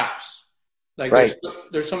would collapse. Like, right.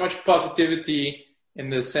 There's so much positivity in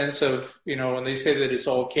the sense of, when they say that it's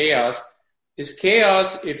all chaos. It's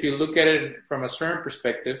chaos if you look at it from a certain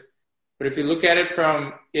perspective. But if you look at it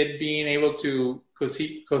from it being able to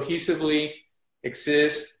cohesively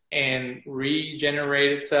exist and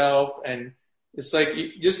regenerate itself, and it's like,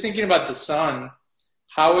 just thinking about the sun,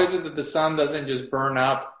 how is it that the sun doesn't just burn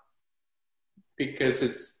up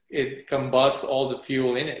because it combusts all the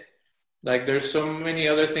fuel in it? Like, there's so many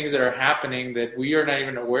other things that are happening that we are not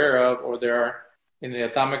even aware of, or there are in the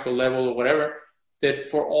atomical level or whatever,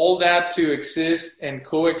 that for all that to exist and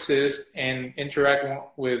coexist and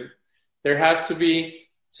interact with, there has to be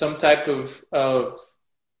some type of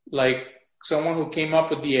like someone who came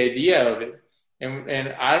up with the idea of it. And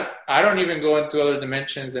I don't even go into other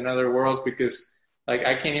dimensions and other worlds, because like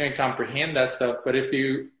I can't even comprehend that stuff. But if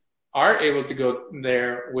you are able to go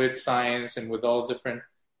there with science and with all different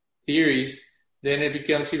theories, then it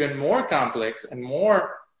becomes even more complex and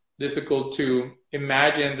more difficult to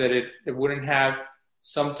imagine that it wouldn't have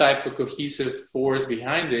some type of cohesive force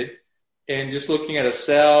behind it. And just looking at a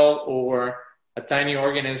cell or a tiny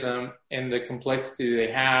organism and the complexity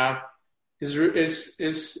they have,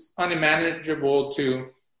 is unmanageable to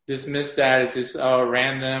dismiss that as just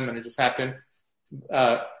random and it just happened.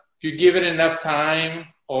 If you give it enough time,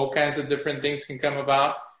 all kinds of different things can come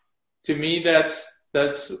about. To me,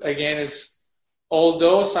 that's again is,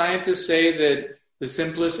 although scientists say that the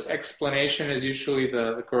simplest explanation is usually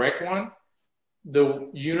the correct one, the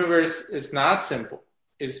universe is not simple.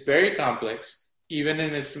 It's very complex, even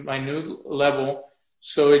in its minute level.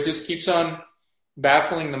 So it just keeps on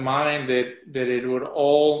baffling the mind that it would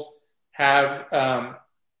all have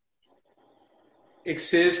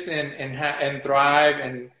exist and thrive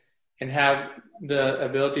and have the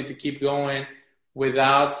ability to keep going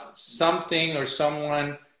without something or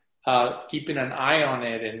someone keeping an eye on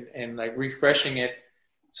it and like refreshing it.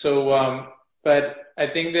 So, but I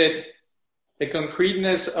think that the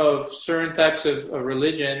concreteness of certain types of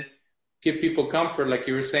religion give people comfort, like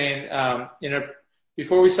you were saying.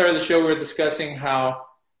 Before we started the show, we were discussing how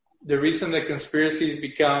the reason that conspiracies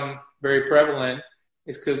become very prevalent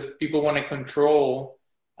is because people want to control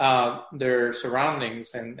their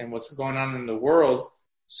surroundings and what's going on in the world.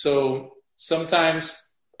 So sometimes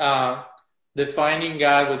defining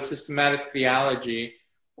God with systematic theology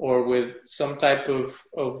or with some type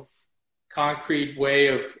of concrete way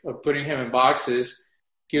of putting him in boxes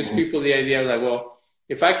gives people the idea of like, well,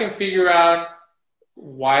 if I can figure out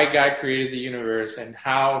why God created the universe and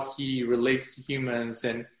how he relates to humans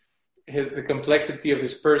and the complexity of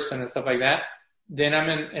his person and stuff like that, then I'm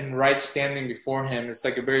in right standing before him. It's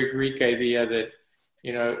like a very Greek idea that,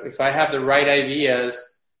 if I have the right ideas,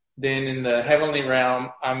 then in the heavenly realm,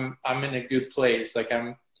 I'm in a good place. Like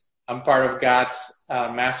I'm part of God's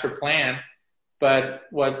master plan. But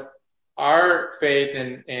what our faith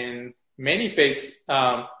and many faiths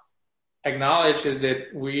acknowledge is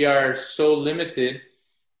that we are so limited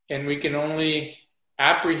and we can only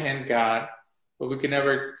apprehend God, but we can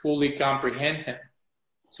never fully comprehend him.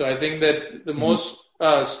 So I think that the most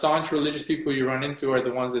staunch religious people you run into are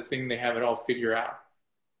the ones that think they have it all figured out.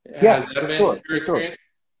 Yeah, has that been your experience?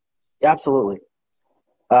 Sure. Absolutely.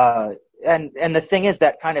 And the thing is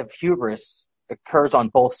that kind of hubris occurs on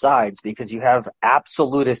both sides because you have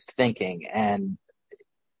absolutist thinking and,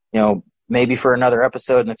 maybe for another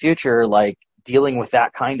episode in the future, like dealing with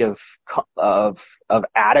that kind of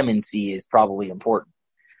adamancy is probably important.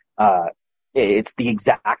 It's the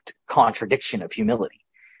exact contradiction of humility.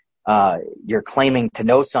 You're claiming to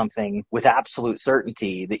know something with absolute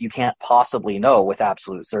certainty that you can't possibly know with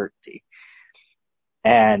absolute certainty.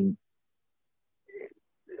 And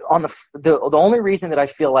on the only reason that I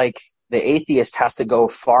feel like the atheist has to go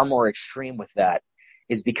far more extreme with that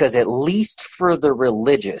is because at least for the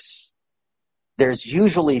religious, there's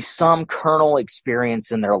usually some kernel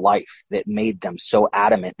experience in their life that made them so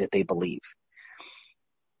adamant that they believe.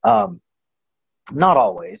 Not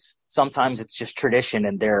always. Sometimes it's just tradition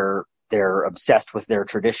and they're obsessed with their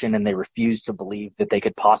tradition and they refuse to believe that they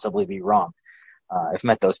could possibly be wrong. I've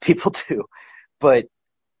met those people too. But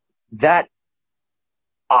that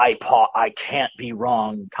I can't be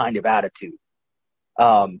wrong kind of attitude.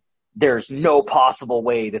 There's no possible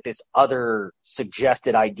way that this other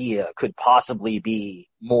suggested idea could possibly be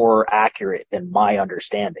more accurate than my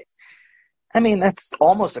understanding. I mean, that's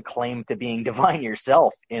almost a claim to being divine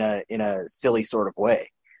yourself in a silly sort of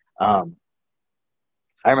way. I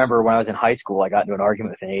remember when I was in high school, I got into an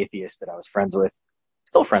argument with an atheist that I was friends with,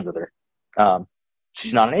 still friends with her.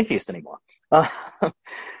 She's not an atheist anymore.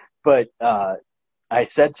 But I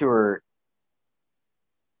said to her,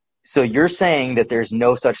 so you're saying that there's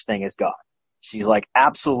no such thing as God? She's like,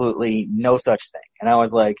 absolutely no such thing. And I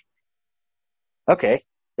was like, okay,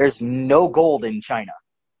 there's no gold in China.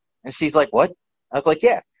 And she's like, what? I was like,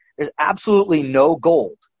 yeah, there's absolutely no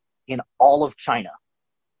gold in all of China.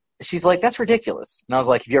 And she's like, that's ridiculous. And I was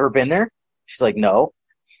like, have you ever been there? She's like, no.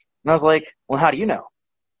 And I was like, well, how do you know?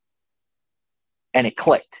 And it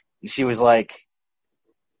clicked. And she was like,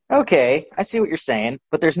 okay, I see what you're saying,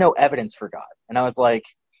 but there's no evidence for God. And I was like,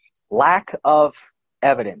 lack of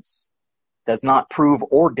evidence does not prove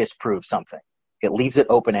or disprove something. It leaves it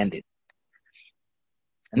open-ended.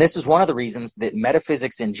 And this is one of the reasons that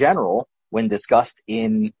metaphysics in general, when discussed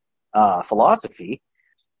in philosophy,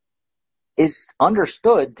 is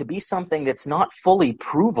understood to be something that's not fully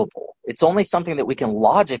provable. It's only something that we can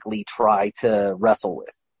logically try to wrestle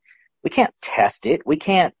with. We can't test it. We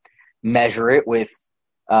can't measure it with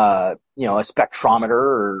a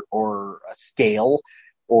spectrometer or a scale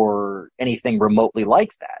or anything remotely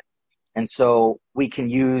like that. And so we can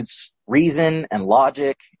use reason and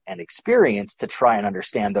logic and experience to try and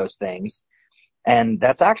understand those things. And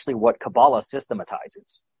that's actually what Kabbalah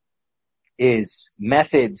systematizes, is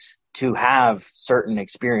methods to have certain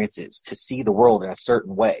experiences, to see the world in a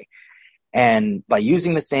certain way. And by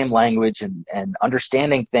using the same language and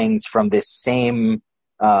understanding things from this same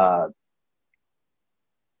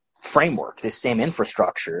framework, this same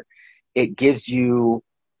infrastructure, it gives you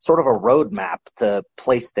sort of a roadmap to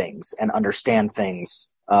place things and understand things.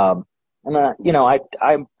 I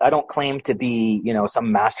don't claim to be,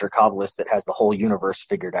 some master Kabbalist that has the whole universe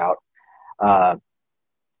figured out.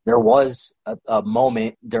 There was a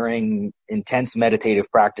moment during intense meditative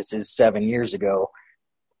practices 7 years ago,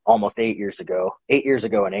 almost 8 years ago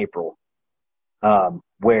in April,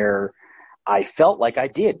 where I felt like I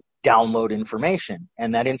did download information,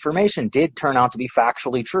 and that information did turn out to be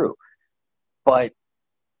factually true. But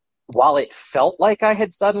while it felt like I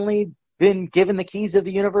had suddenly been given the keys of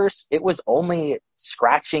the universe, it was only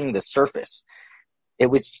scratching the surface. It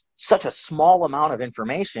was such a small amount of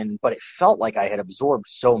information, but it felt like I had absorbed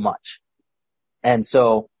so much. And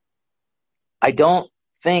so I don't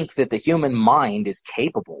think that the human mind is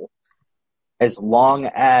capable, as long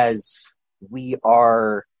as we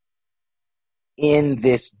are in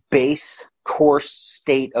this base coarse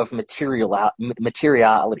state of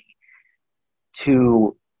materiality,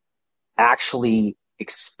 to actually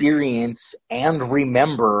experience and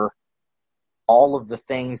remember all of the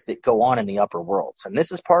things that go on in the upper worlds. And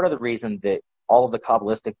this is part of the reason that all of the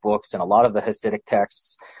Kabbalistic books and a lot of the Hasidic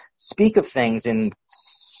texts speak of things in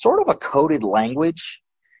sort of a coded language.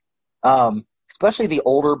 Especially the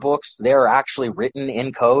older books, they're actually written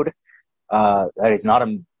in code. That is not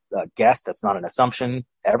a guess. That's not an assumption.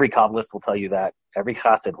 Every Kabbalist will tell you that. Every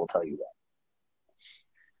Chassid will tell you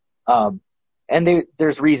that. And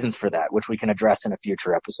there's reasons for that, which we can address in a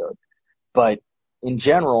future episode. But in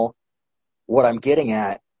general, what I'm getting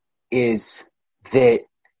at is that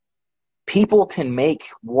people can make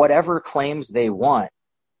whatever claims they want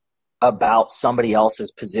about somebody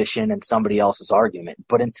else's position and somebody else's argument.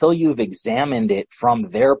 But until you've examined it from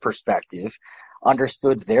their perspective,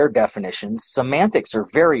 understood their definitions, semantics are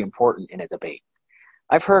very important in a debate.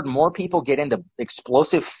 I've heard more people get into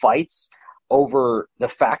explosive fights over the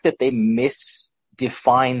fact that they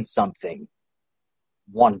misdefine something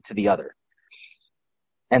one to the other.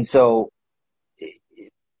 And so,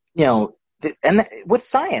 and with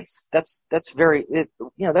science, that's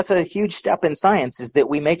a huge step in science, is that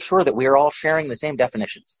we make sure that we are all sharing the same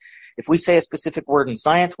definitions. If we say a specific word in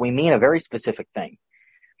science, we mean a very specific thing.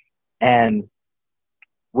 And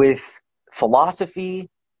with philosophy,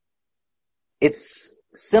 it's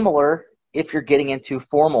similar if you're getting into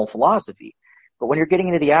formal philosophy. But when you're getting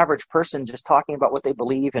into the average person just talking about what they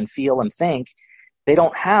believe and feel and think, they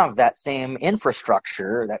don't have that same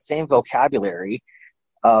infrastructure, that same vocabulary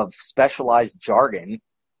of specialized jargon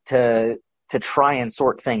to try and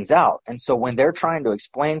sort things out. And so when they're trying to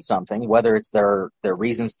explain something, whether it's their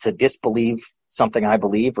reasons to disbelieve something I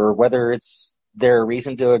believe, or whether it's their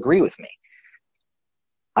reason to agree with me,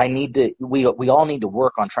 we all need to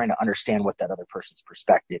work on trying to understand what that other person's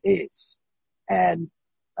perspective is. And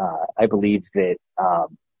I believe that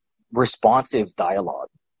responsive dialogue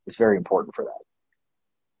is very important for that.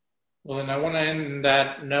 Well, and I want to end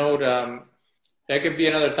that note. That could be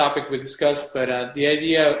another topic we discuss, but the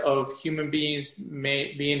idea of human beings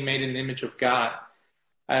being made in the image of God,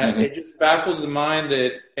 it just baffles the mind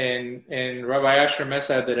that, and Rabbi Asher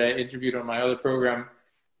Mesa, that I interviewed on my other program,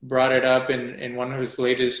 brought it up in one of his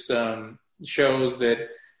latest shows, that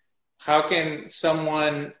how can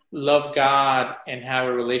someone love God and have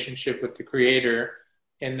a relationship with the Creator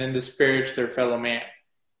and then disparage their fellow man?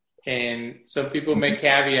 And some people make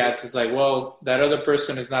caveats. It's like, well, that other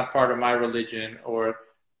person is not part of my religion, or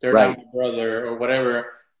they're not my brother, or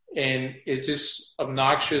whatever. And it's just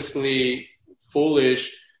obnoxiously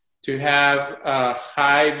foolish to have a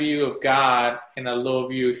high view of God and a low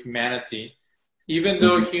view of humanity. Even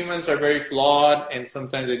though humans are very flawed and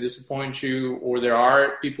sometimes they disappoint you, or there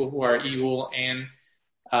are people who are evil and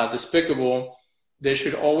despicable, there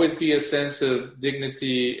should always be a sense of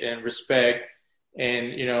dignity and respect.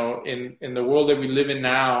 And, in the world that we live in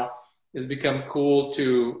now, it's become cool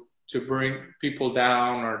to bring people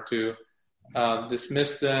down, or to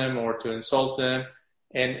dismiss them, or to insult them.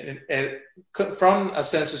 And from a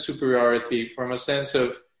sense of superiority, from a sense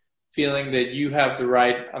of feeling that you have the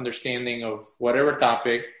right understanding of whatever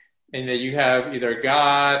topic, and that you have either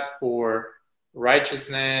God or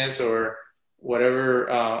righteousness or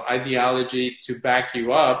whatever ideology to back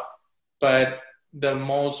you up. But the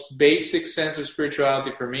most basic sense of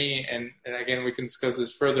spirituality for me, and again, we can discuss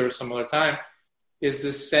this further some other time, is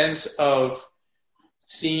this sense of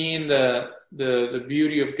seeing the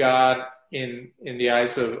beauty of God in the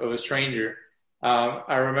eyes of a stranger.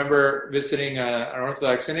 I remember visiting an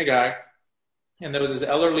Orthodox synagogue, and there was this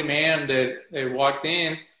elderly man that walked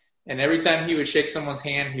in, and every time he would shake someone's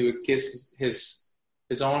hand, he would kiss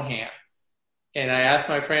his own hand. And I asked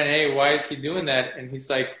my friend, hey, why is he doing that? And he's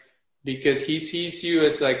like, because he sees you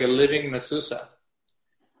as like a living mezuzah.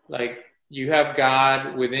 Like, you have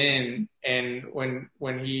God within, and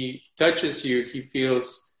when he touches you, he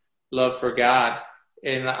feels love for God.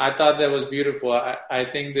 And I thought that was beautiful. I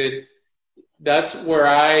think that's where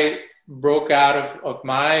I broke out of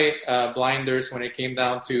my blinders when it came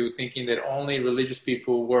down to thinking that only religious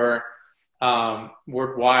people were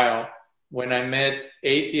worthwhile. When I met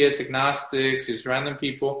atheists, agnostics, just random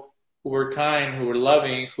people who were kind, who were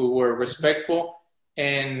loving, who were respectful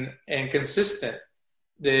and consistent.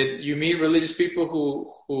 That you meet religious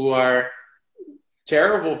people who are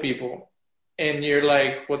terrible people, and you're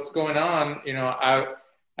like, what's going on? You know,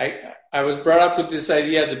 I was brought up with this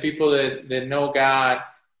idea that people that know God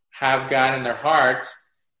have God in their hearts,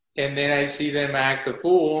 and then I see them act a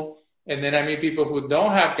fool, and then I meet people who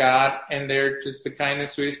don't have God, and they're just the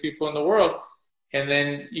kindest, sweetest people in the world. And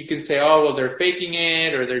then you can say, oh, well, they're faking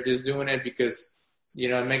it, or they're just doing it because, you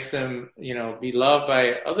know, it makes them, you know, be loved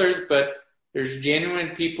by others. But there's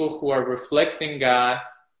genuine people who are reflecting God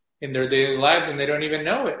in their daily lives, and they don't even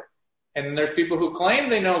know it. And then there's people who claim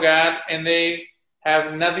they know God, and they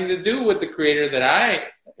have nothing to do with the creator that I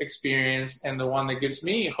experienced and the one that gives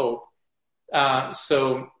me hope.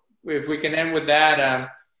 So if we can end with that,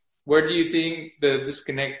 where do you think the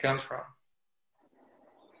disconnect comes from?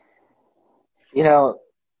 You know,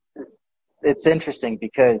 it's interesting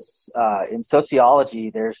because in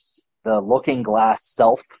sociology, there's the looking glass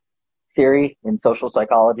self theory in social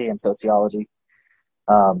psychology and sociology,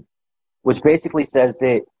 which basically says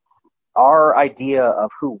that our idea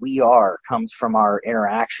of who we are comes from our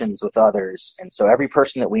interactions with others. And so every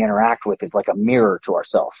person that we interact with is like a mirror to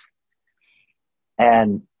ourselves.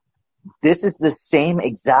 And this is the same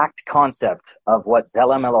exact concept of what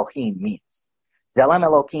Zelem Elohim means. Zelem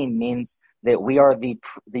Elohim means that we are the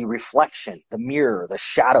reflection, the mirror, the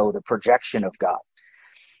shadow, the projection of God.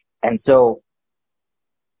 And so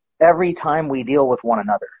every time we deal with one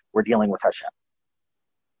another, we're dealing with Hashem,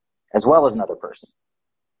 as well as another person.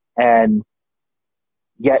 And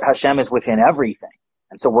yet Hashem is within everything.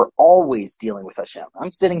 And so we're always dealing with Hashem.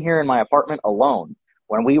 I'm sitting here in my apartment alone.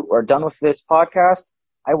 When we are done with this podcast,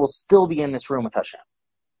 I will still be in this room with Hashem.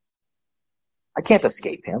 I can't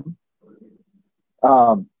escape him.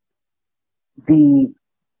 The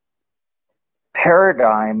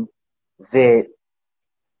paradigm that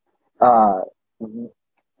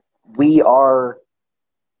we are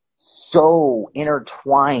so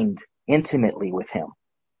intertwined intimately with him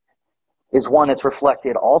is one that's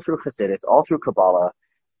reflected all through Hasidus, all through Kabbalah,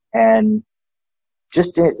 and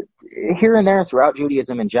just here and there throughout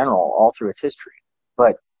Judaism in general, all through its history.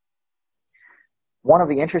 But one of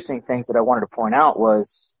the interesting things that I wanted to point out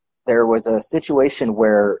was there was a situation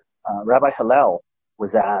where Rabbi Hillel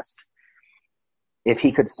was asked if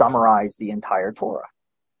he could summarize the entire Torah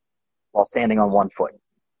while standing on one foot.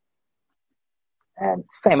 And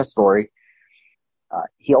it's a famous story.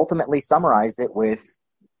 He ultimately summarized it with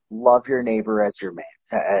love your neighbor as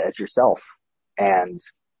as yourself. And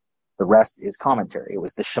the rest is commentary. It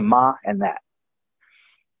was the Shema and that.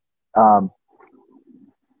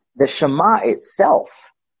 The Shema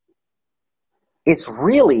itself is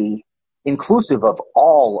really inclusive of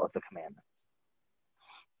all of the commandments.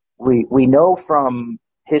 We know from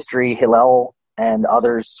history, Hillel and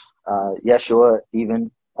others, Yeshua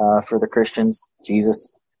even, for the Christians,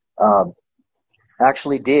 Jesus,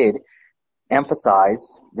 actually did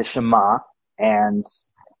emphasize the Shema and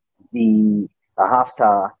the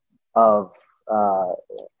Ahavta of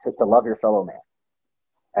to love your fellow man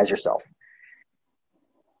as yourself.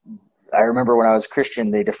 I remember when I was a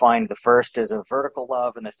Christian, they defined the first as a vertical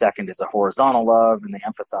love and the second as a horizontal love, and they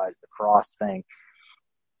emphasized the cross thing.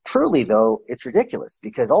 Truly, though, it's ridiculous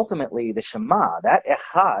because ultimately the Shema, that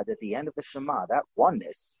Echad at the end of the Shema, that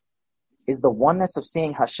oneness, is the oneness of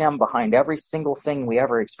seeing Hashem behind every single thing we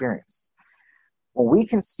ever experience. When we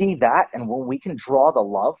can see that and when we can draw the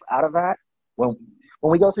love out of that, when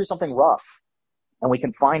we go through something rough and we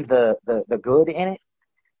can find the good in it,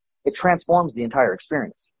 it transforms the entire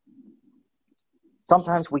experience.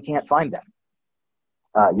 Sometimes we can't find that.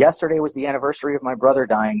 Yesterday was the anniversary of my brother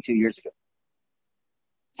dying 2 years ago.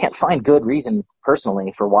 Can't find good reason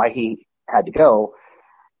personally for why he had to go,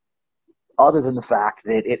 other than the fact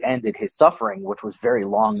that it ended his suffering, which was very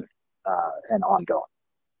long and ongoing.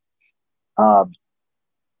 But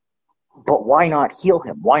why not heal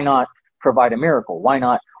him? Why not provide a miracle? Why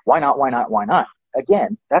not?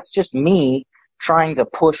 Again, that's just me trying to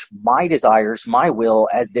push my desires, my will,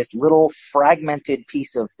 as this little fragmented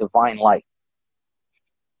piece of divine light.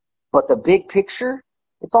 But the big picture,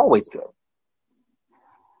 it's always good.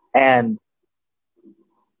 And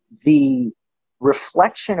the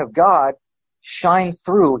reflection of God shines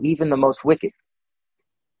through even the most wicked.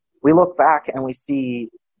 We look back and we see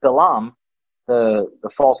Balaam, the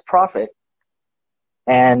false prophet,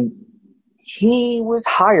 and he was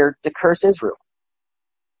hired to curse Israel.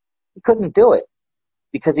 He couldn't do it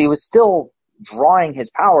because he was still drawing his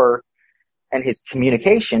power and his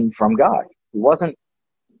communication from God. He wasn't.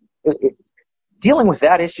 Dealing with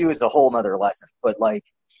that issue is a whole nother lesson. But like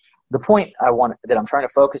the point that I'm trying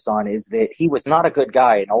to focus on is that he was not a good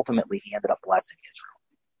guy, and ultimately he ended up blessing Israel.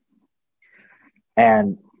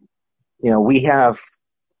 And we have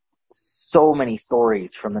so many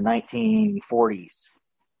stories from the 1940s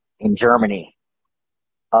in Germany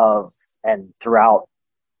and throughout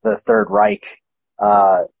the Third Reich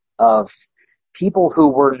of people who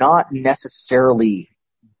were not necessarily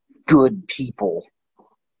good people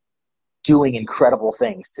doing incredible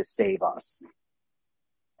things to save us.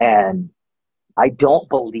 And I don't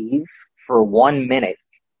believe for 1 minute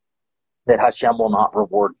that Hashem will not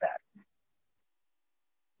reward that.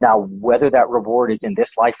 Now, whether that reward is in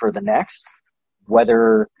this life or the next,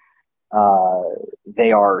 whether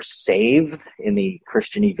they are saved in the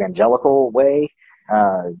Christian evangelical way,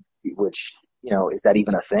 which, is that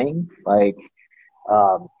even a thing?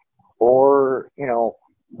 Or,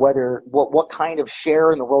 whether what kind of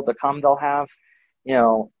share in the world to come they'll have,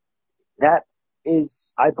 that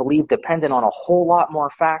is, I believe, dependent on a whole lot more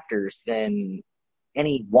factors than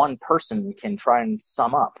any one person can try and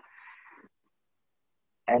sum up.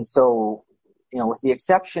 And so, with the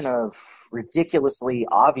exception of ridiculously,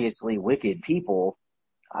 obviously wicked people,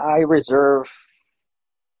 I reserve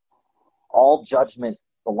all judgment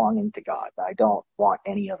belonging to God. I don't want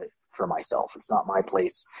any of it for myself. It's not my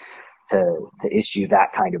place to issue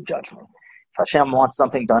that kind of judgment. If Hashem wants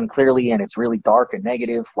something done clearly and it's really dark and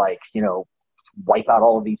negative, wipe out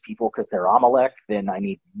all of these people because they're Amalek, then I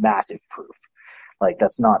need massive proof.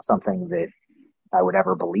 That's not something that I would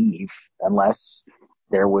ever believe unless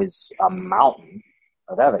there was a mountain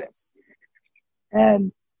of evidence.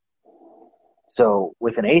 And so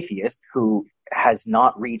with an atheist who has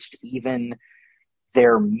not reached even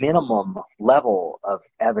their minimum level of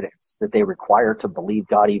evidence that they require to believe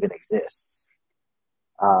God even exists,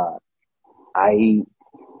 I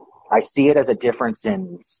see it as a difference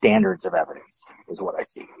in standards of evidence, is what I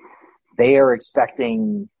see. They are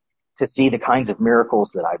expecting to see the kinds of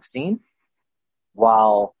miracles that I've seen,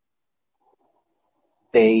 while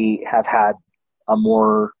they have had a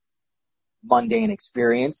more mundane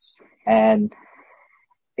experience, and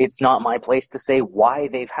it's not my place to say why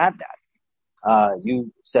they've had that.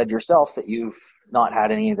 You said yourself that you've not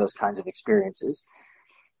had any of those kinds of experiences.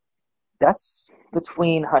 That's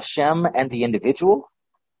between Hashem and the individual,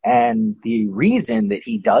 and the reason that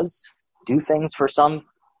he does do things for some,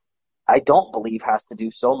 I don't believe has to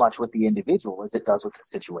do so much with the individual as it does with the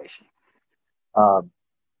situation.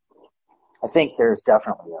 I think there's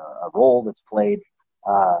definitely a role that's played,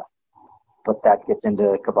 but that gets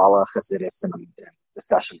into Kabbalah, Hasidus, and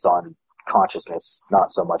discussions on consciousness,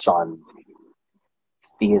 not so much on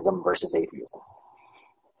theism versus atheism.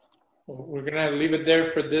 We're going to leave it there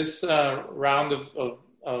for this round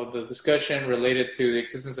of the discussion related to the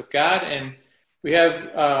existence of God. And we have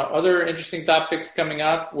other interesting topics coming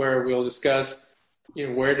up where we'll discuss,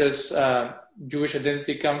 where does Jewish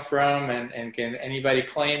identity come from, and can anybody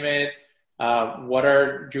claim it? What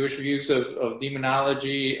are Jewish views of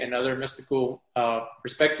demonology and other mystical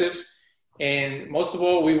perspectives? And most of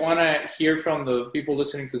all, we want to hear from the people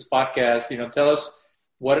listening to this podcast. Tell us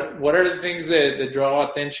what are the things that draw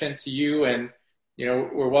attention to you. And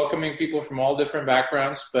we're welcoming people from all different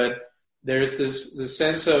backgrounds, but there's this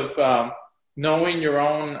sense of knowing your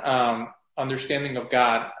own understanding of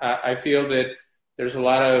God. I feel that there's a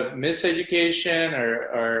lot of miseducation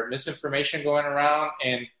or misinformation going around,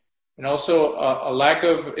 and also a lack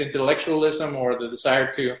of intellectualism or the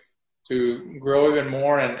desire to grow even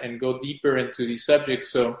more and go deeper into these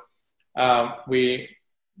subjects. So we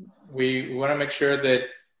want to make sure that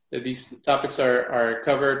these topics are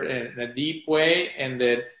covered in a deep way, and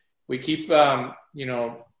that we keep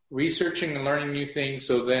researching and learning new things,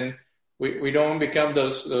 so then we don't become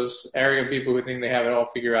those arrogant people who think they have it all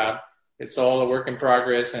figured out. It's all a work in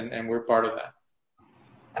progress, and we're part of that.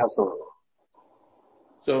 Absolutely.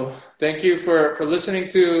 So thank you for listening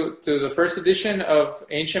to the first edition of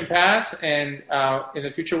Ancient Paths. And in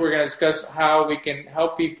the future, we're going to discuss how we can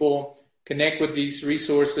help people connect with these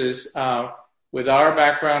resources with our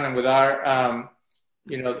background and with our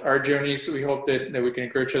our journeys. We hope that we can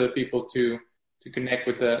encourage other people to connect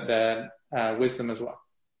with the wisdom as well.